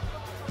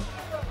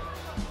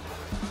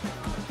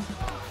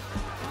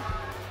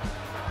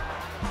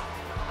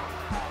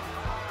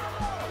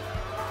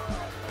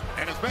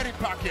 And as Manny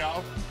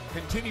Pacquiao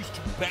continues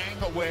to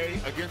bang away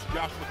against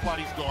Joshua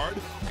Clottey's guard,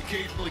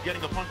 occasionally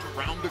getting a punch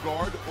around the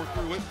guard or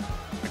through it,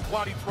 and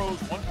Clottey throws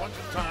one punch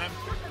at a time,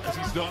 as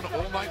he's done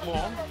all night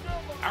long,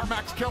 our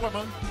Max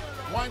Kellerman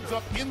winds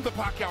up in the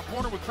Pacquiao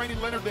corner with training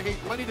Lenny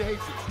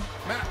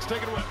DeJesus. Max,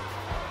 take it away.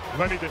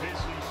 Lenny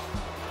DeJesus.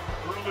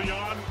 Early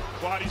on,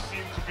 Clottey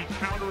seemed to be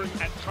countering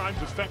at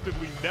times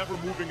effectively, never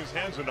moving his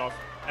hands enough.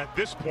 At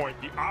this point,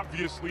 he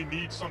obviously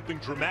needs something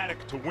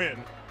dramatic to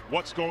win.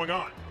 What's going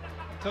on?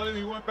 Telling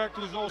him he went back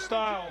to his old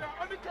style.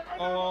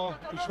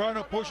 He's trying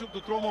to push him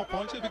to throw more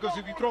punches, because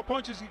if you throw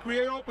punches, he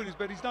create openings,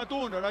 but he's not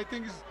doing that. I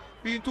think he's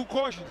being too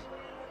cautious.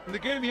 In the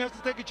game, he has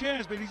to take a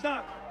chance, but he's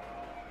not.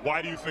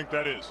 Why do you think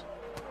that is?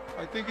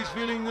 I think he's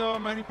feeling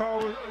Manny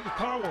Pacquiao's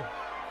power,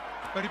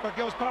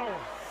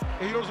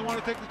 and he doesn't want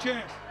to take the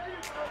chance.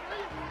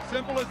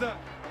 Simple as that.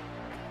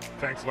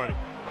 Thanks, Lenny.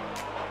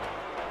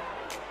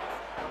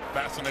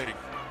 Fascinating.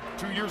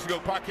 2 years ago,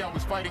 Pacquiao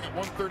was fighting at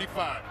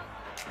 135.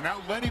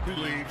 Now Lenny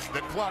believes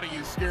that Clottey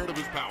is scared of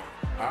his power.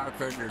 I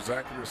think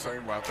exactly the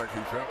same way. I think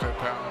he felt that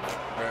power,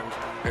 and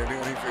then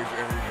he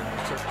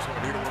took it, so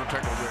he didn't want to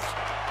take a risk.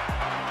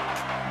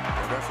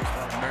 And that's as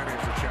far as Manny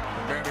is a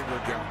champion. Manny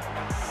will get him.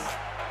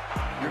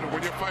 You know,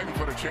 when you're fighting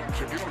for the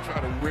championship, you don't try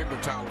to win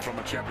the title from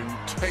a champion, you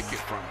take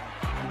it from him.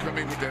 come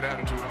in with that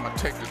attitude, I'm going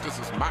to take this. This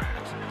is mine.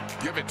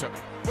 Give it to me.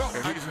 Well,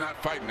 and he's not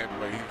fighting that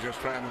way. He's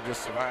just trying to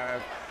just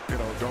survive. You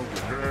know, don't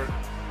get hurt.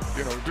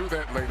 You know, do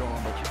that later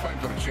on, but you're fighting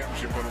for the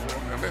championship for the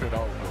world, and let it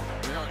all go.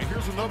 Now,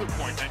 here's another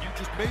point, and you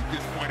just made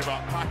this point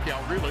about Pacquiao,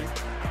 really.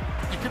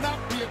 You cannot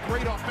be a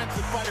great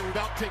offensive fighter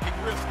without taking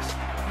risks.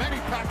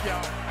 Manny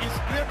Pacquiao is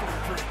never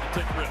afraid to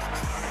take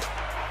risks.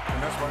 And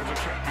that's why he's a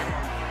champion.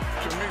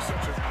 To me,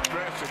 such a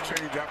drastic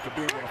change after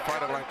being a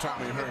fighter like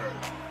Tommy Hearn.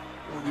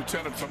 When you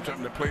tell him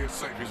sometimes to play it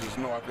safe, he says,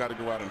 no, I've got to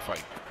go out and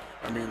fight.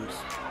 I mean,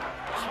 it's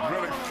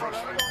really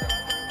frustrating.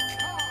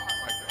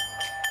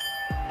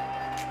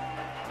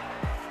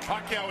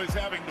 Pacquiao is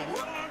having to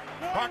work.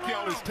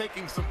 Pacquiao is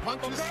taking some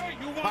punches.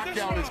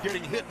 Pacquiao is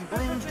getting hit and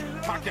bruised.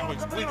 Pacquiao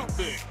is winning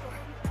big.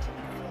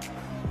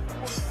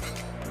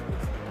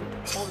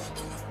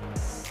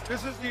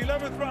 This is the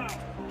 11th round,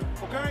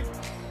 okay?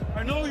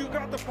 I know you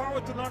got the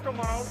power to knock him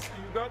out,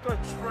 and you got the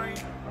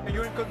strength, and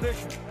you're in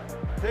condition.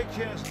 Take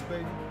chances,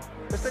 baby.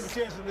 Let's take a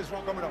chance in this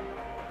round coming up.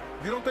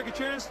 If you don't take a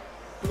chance,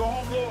 you go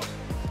home lost,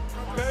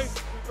 okay?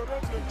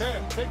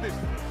 Here, take this.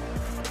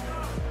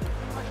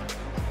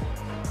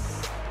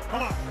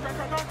 Come on.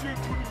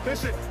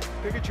 Listen,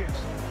 take a chance.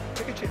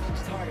 Take a chance.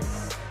 He's tired.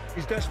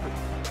 He's desperate,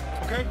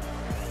 okay?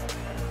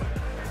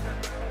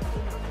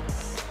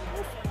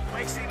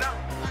 Maiksi lang.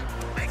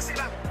 Maiksi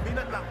lang.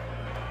 Minute lang.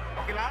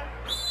 Okay lang?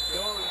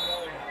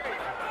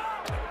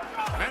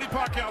 Manny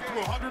Pacquiao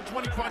threw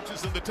 120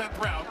 punches in the 10th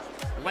round,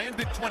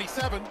 landed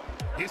 27.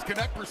 His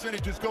connect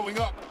percentage is going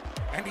up,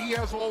 and he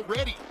has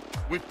already,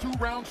 with 2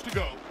 rounds to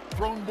go,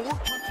 thrown more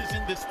punches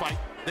in this fight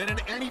than in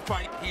any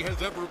fight he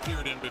has ever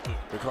appeared in before.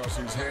 Because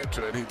he's had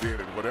to, and he did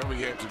it. Whatever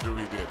he had to do,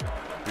 he did it.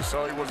 He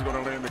saw he wasn't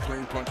going to land the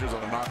clean punches or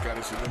the knockout.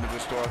 He said, let me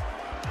just start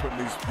putting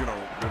these, you know,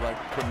 they're like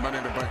putting money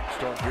in the bank,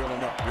 start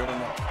building up,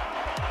 building up.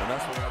 And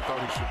that's what I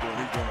thought he should do.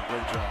 He's doing a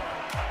great job.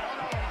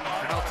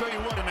 And I'll tell you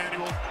what,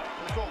 Emmanuel,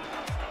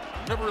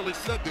 never really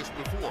said this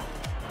before.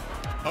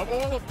 Of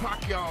all of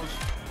Pacquiao's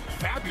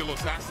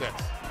fabulous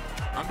assets,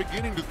 I'm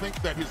beginning to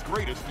think that his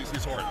greatest is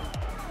his heart.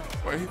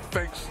 Well, he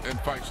thinks and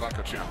fights like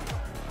a champion.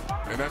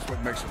 And that's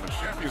what makes him a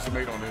champion. He's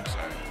made on the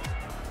inside.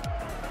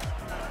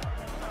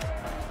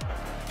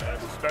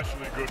 That's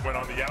especially good when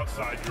on the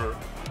outside you're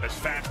as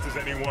fast as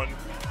anyone,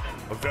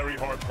 a very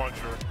hard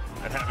puncher,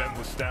 and have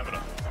endless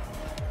stamina.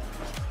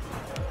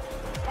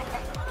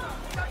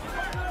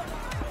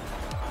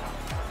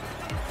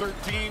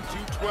 $13,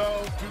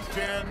 $212,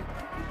 $210.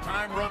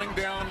 Time running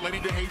down. Lenny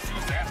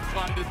DeJesus asked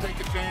Clottey to take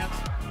a chance.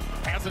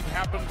 Hasn't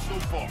happened so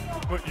far.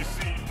 But you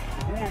see,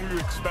 who were we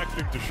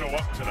expecting to show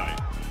up tonight?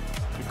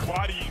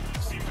 Clottey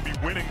seemed to be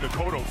winning the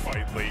Cotto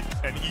fight late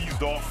and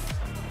eased off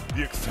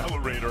the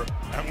accelerator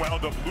and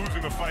wound up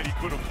losing a fight he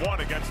could have won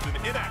against an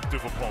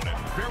inactive opponent.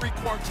 Very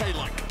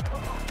Quartet-like.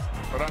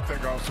 But I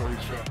think also he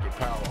felt the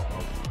power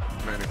of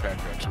Manny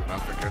Pacquiao too, and I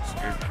think it's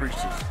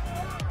increases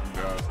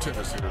the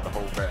tendency to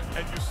hold back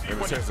and you see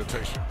his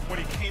hesitation. When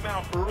he came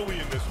out early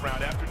in this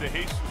round after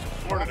DeJesus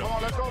exhorted him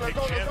to take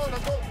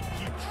chances,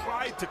 he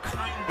tried to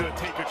kind of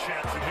take a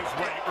chance in his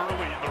way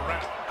early in the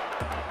round,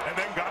 and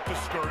then got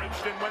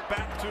discouraged and went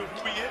back to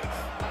who he is.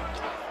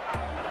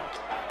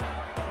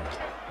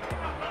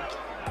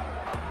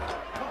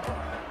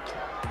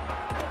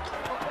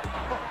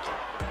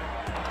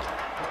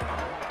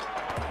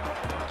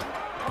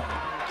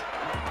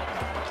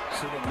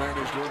 See what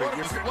Manny's doing? He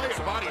gets hit with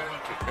something,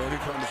 and he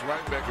comes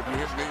right back. If you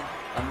hit me,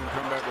 I'm going to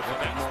come back with 5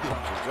 more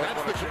punches.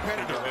 That's the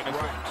competitor.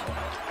 Right.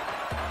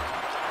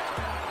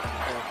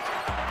 And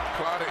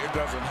Clottey, it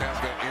doesn't have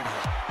that in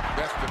him.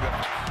 That's the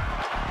difference.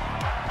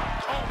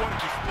 Oh, what a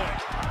display.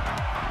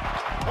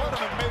 What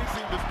an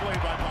amazing display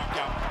by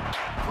Pacquiao.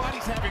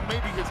 Clottey's having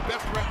maybe his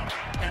best round,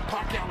 and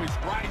Pacquiao is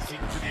rising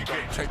to the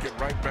occasion. Take it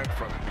right back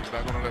from him. He's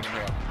not going to let him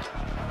have it.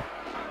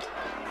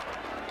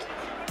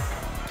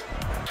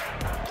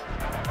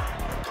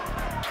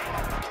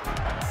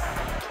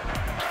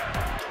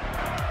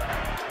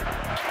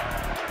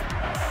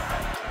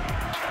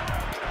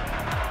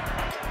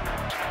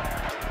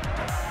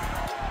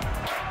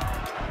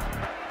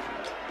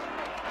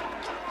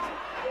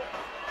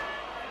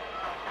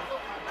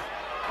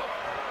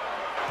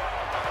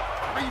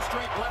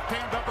 Straight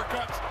left-hand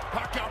uppercuts.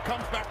 Pacquiao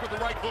comes back with the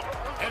right hook,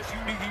 as you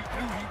knew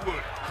he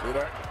would. See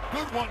that?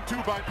 Good one, too,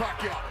 by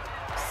Pacquiao.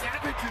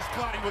 Savages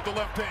Clottey with the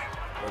left hand.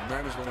 But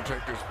Manny's going to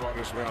take this part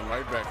of this round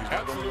right back. He's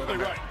not going to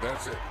Absolutely right.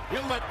 That's it.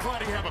 He'll let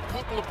Clottey have a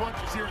couple of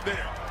punches here and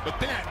there, but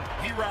then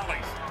he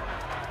rallies.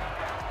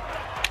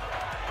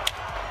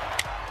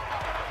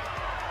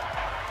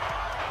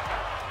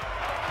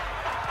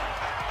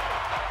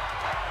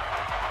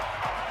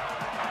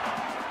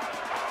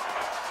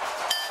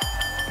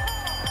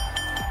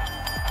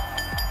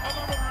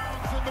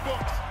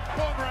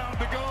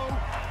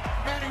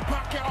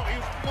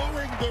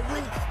 The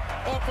roof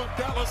off of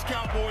Dallas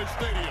Cowboys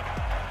Stadium.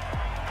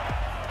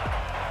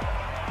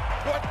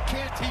 What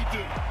can't he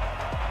do?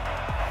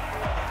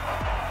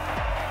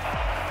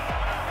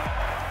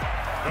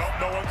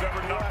 No one's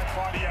ever knocked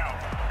Clottey out.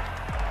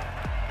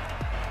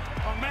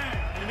 Oh man,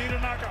 you need a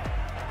knockout.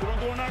 You don't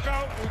do a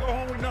knockout, we go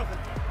home with nothing.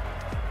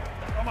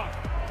 Come on.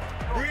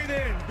 Breathe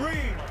in.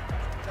 Breathe.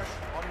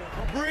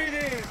 Breathe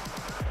in.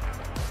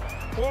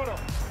 Quarter.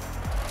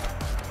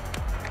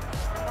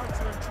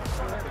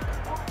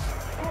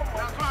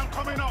 Last round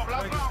coming up.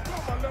 Last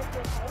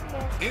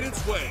round. In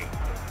its way,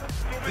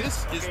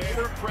 this is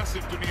more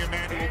impressive to me,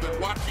 Emmanuel,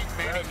 than watching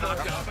Manny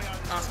knock out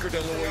Oscar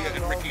De La Hoya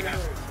and Ricky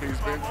Hatton. He's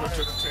been put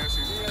to the test,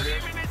 he's been,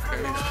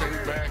 and he's came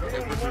back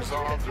and was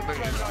resolved to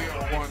make it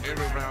still won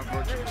every round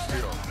virtually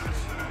still.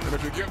 And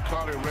if you give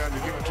Clottey a round,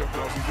 you give it to him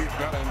because he did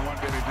better in one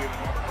than he did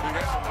in another. He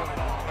hasn't won a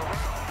round.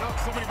 Well,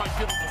 somebody might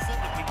give him a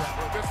sympathy round.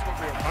 Well, this will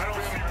be a I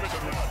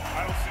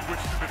don't see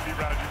which sympathy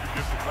round you could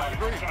give to Clottey.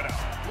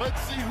 Shutout.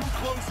 Let's see who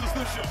closes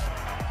the show.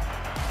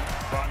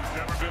 He's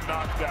never been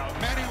knocked out.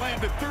 Manny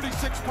landed 36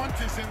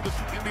 punches in the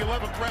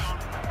 11th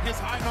round, his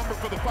high number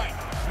for the fight.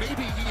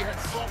 Maybe he had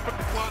softened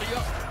Clottey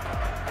up.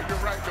 You're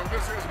right, though.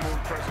 This is more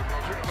impressive.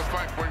 You're in the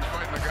fight where he's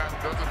fighting a guy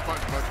who doesn't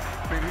punch much.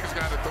 I mean, he's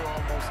got to throw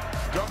almost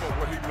double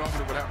what he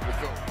normally would have to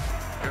throw.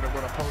 And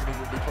when an opponent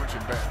would be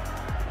punching back.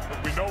 But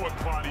we know what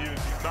Clottey is.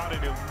 He's not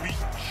an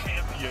elite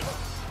champion.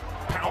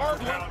 Hard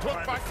left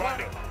hook by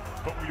Clottey.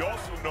 But we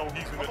also know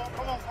he's an...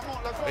 Come on,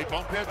 let's go. They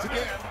bump heads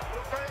again.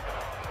 You okay?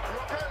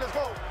 Let's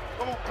go.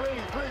 Come on,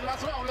 clean,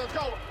 last round, let's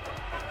go.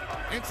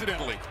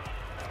 Incidentally,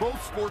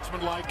 both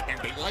sportsmanlike and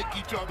they like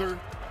each other.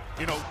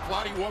 You know,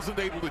 Clottey wasn't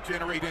able to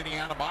generate any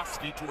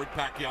animosity toward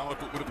Pacquiao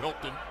if it would have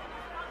helped him.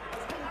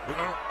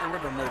 Well, it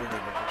wouldn't have made a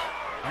difference.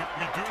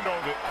 We do know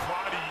that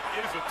Clottey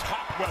is a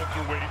top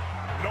welterweight,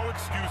 no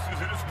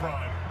excuses in his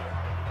prime.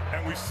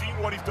 And we've seen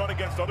what he's done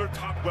against other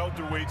top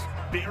welterweights,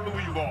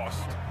 barely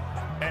lost.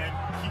 And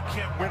he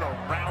can't win a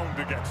round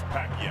against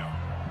Pacquiao.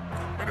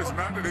 But it's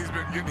not that he's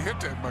been getting hit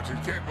that much. He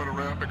can't win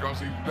around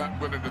because he's not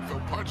willing to throw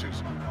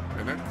punches.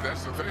 And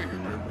that's the thing.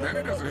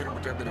 Manny doesn't hit him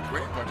with that many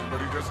clean punches, but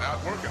he's just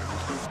outworking him.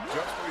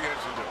 Just what he has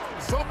to do.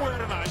 Somewhere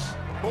tonight,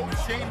 both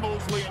Shane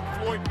Mosley and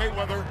Floyd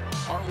Mayweather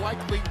are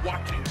likely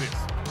watching this.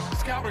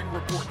 Scouting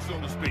report, so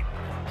to speak.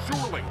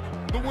 Surely,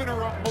 the winner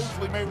of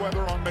Mosley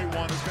Mayweather on May 1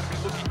 is going to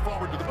be looking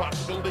forward to the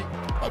possibility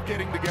of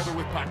getting together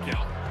with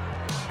Pacquiao.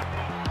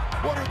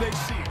 What are they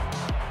seeing?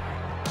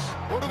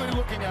 What are they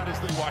looking at as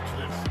they watch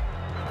this?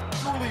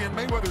 Surely in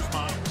Mayweather's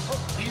mind,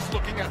 he's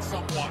looking at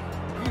someone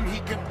whom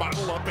he can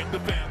bottle up and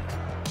defend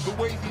the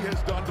way he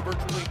has done to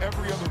virtually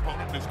every other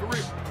opponent in his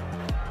career.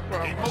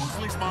 Well, in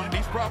Mosley's mind,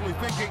 he's probably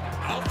thinking,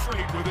 I'll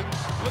trade with him.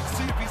 Let's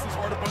see if he's as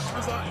hard a puncher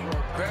as I am.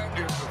 Well, that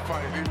is the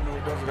fight, even though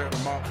it doesn't have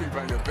a marquee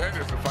value, that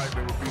is the fight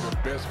that would be the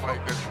best fight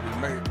that should be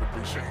made, would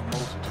be Shane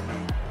Mosley to me.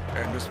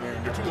 And this man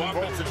gets two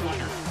offensive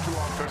fighters. Two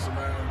offensive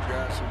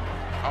guys who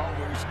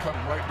always come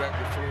right back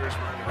to flourish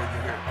when they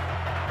get hit.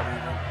 I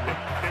mean,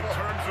 in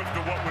terms of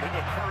what would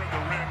occur in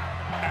the ring,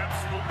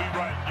 absolutely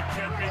right. You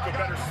can't make a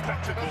better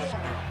spectacle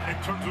in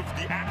terms of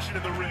the action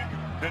in the ring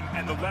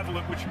and the level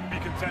at which it can be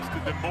contested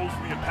than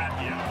Mosley and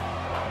Pacquiao.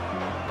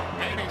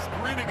 And he's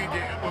grinning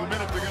again with a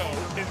minute to go.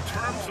 In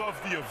terms of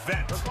the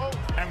event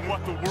and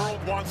what the world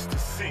wants to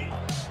see,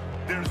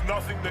 there's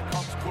nothing that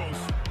comes close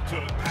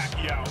to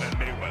Pacquiao and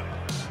Mayweather.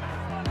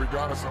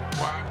 Regardless of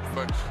why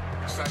much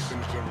excitement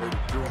is generated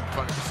during the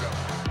fight itself,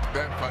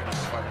 that fight is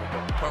a fight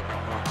that the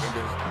public wants and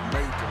is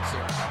made to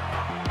themselves.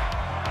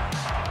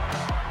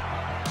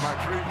 My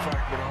dream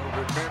fight would always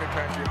be Manny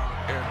Pacquiao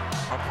and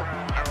a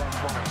prime Aaron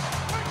Bryant.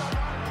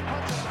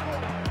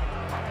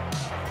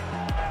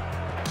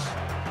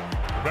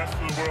 The rest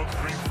of the world's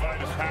dream fight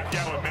is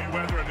Pacquiao and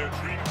Mayweather, and their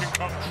dream can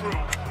come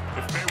true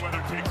if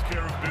Mayweather takes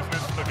care of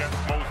business against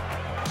Mosley.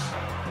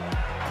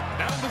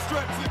 Down the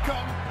stretch they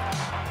come.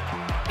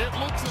 It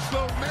looks as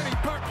though Manny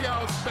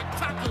Pacquiao's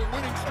spectacular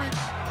winning streak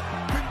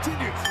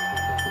continues.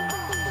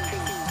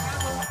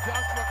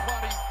 Joshua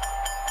Clottey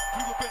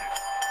to the finish.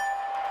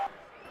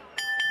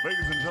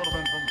 Ladies and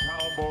gentlemen, from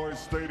Cowboy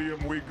Stadium,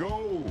 we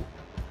go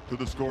to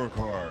the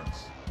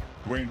scorecards.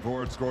 Dwayne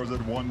Ford scores at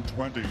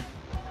 120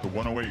 to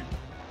 108.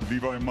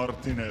 Levi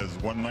Martinez,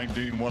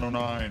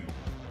 119-109.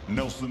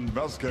 Nelson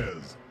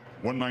Vasquez,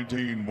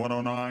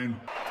 119-109.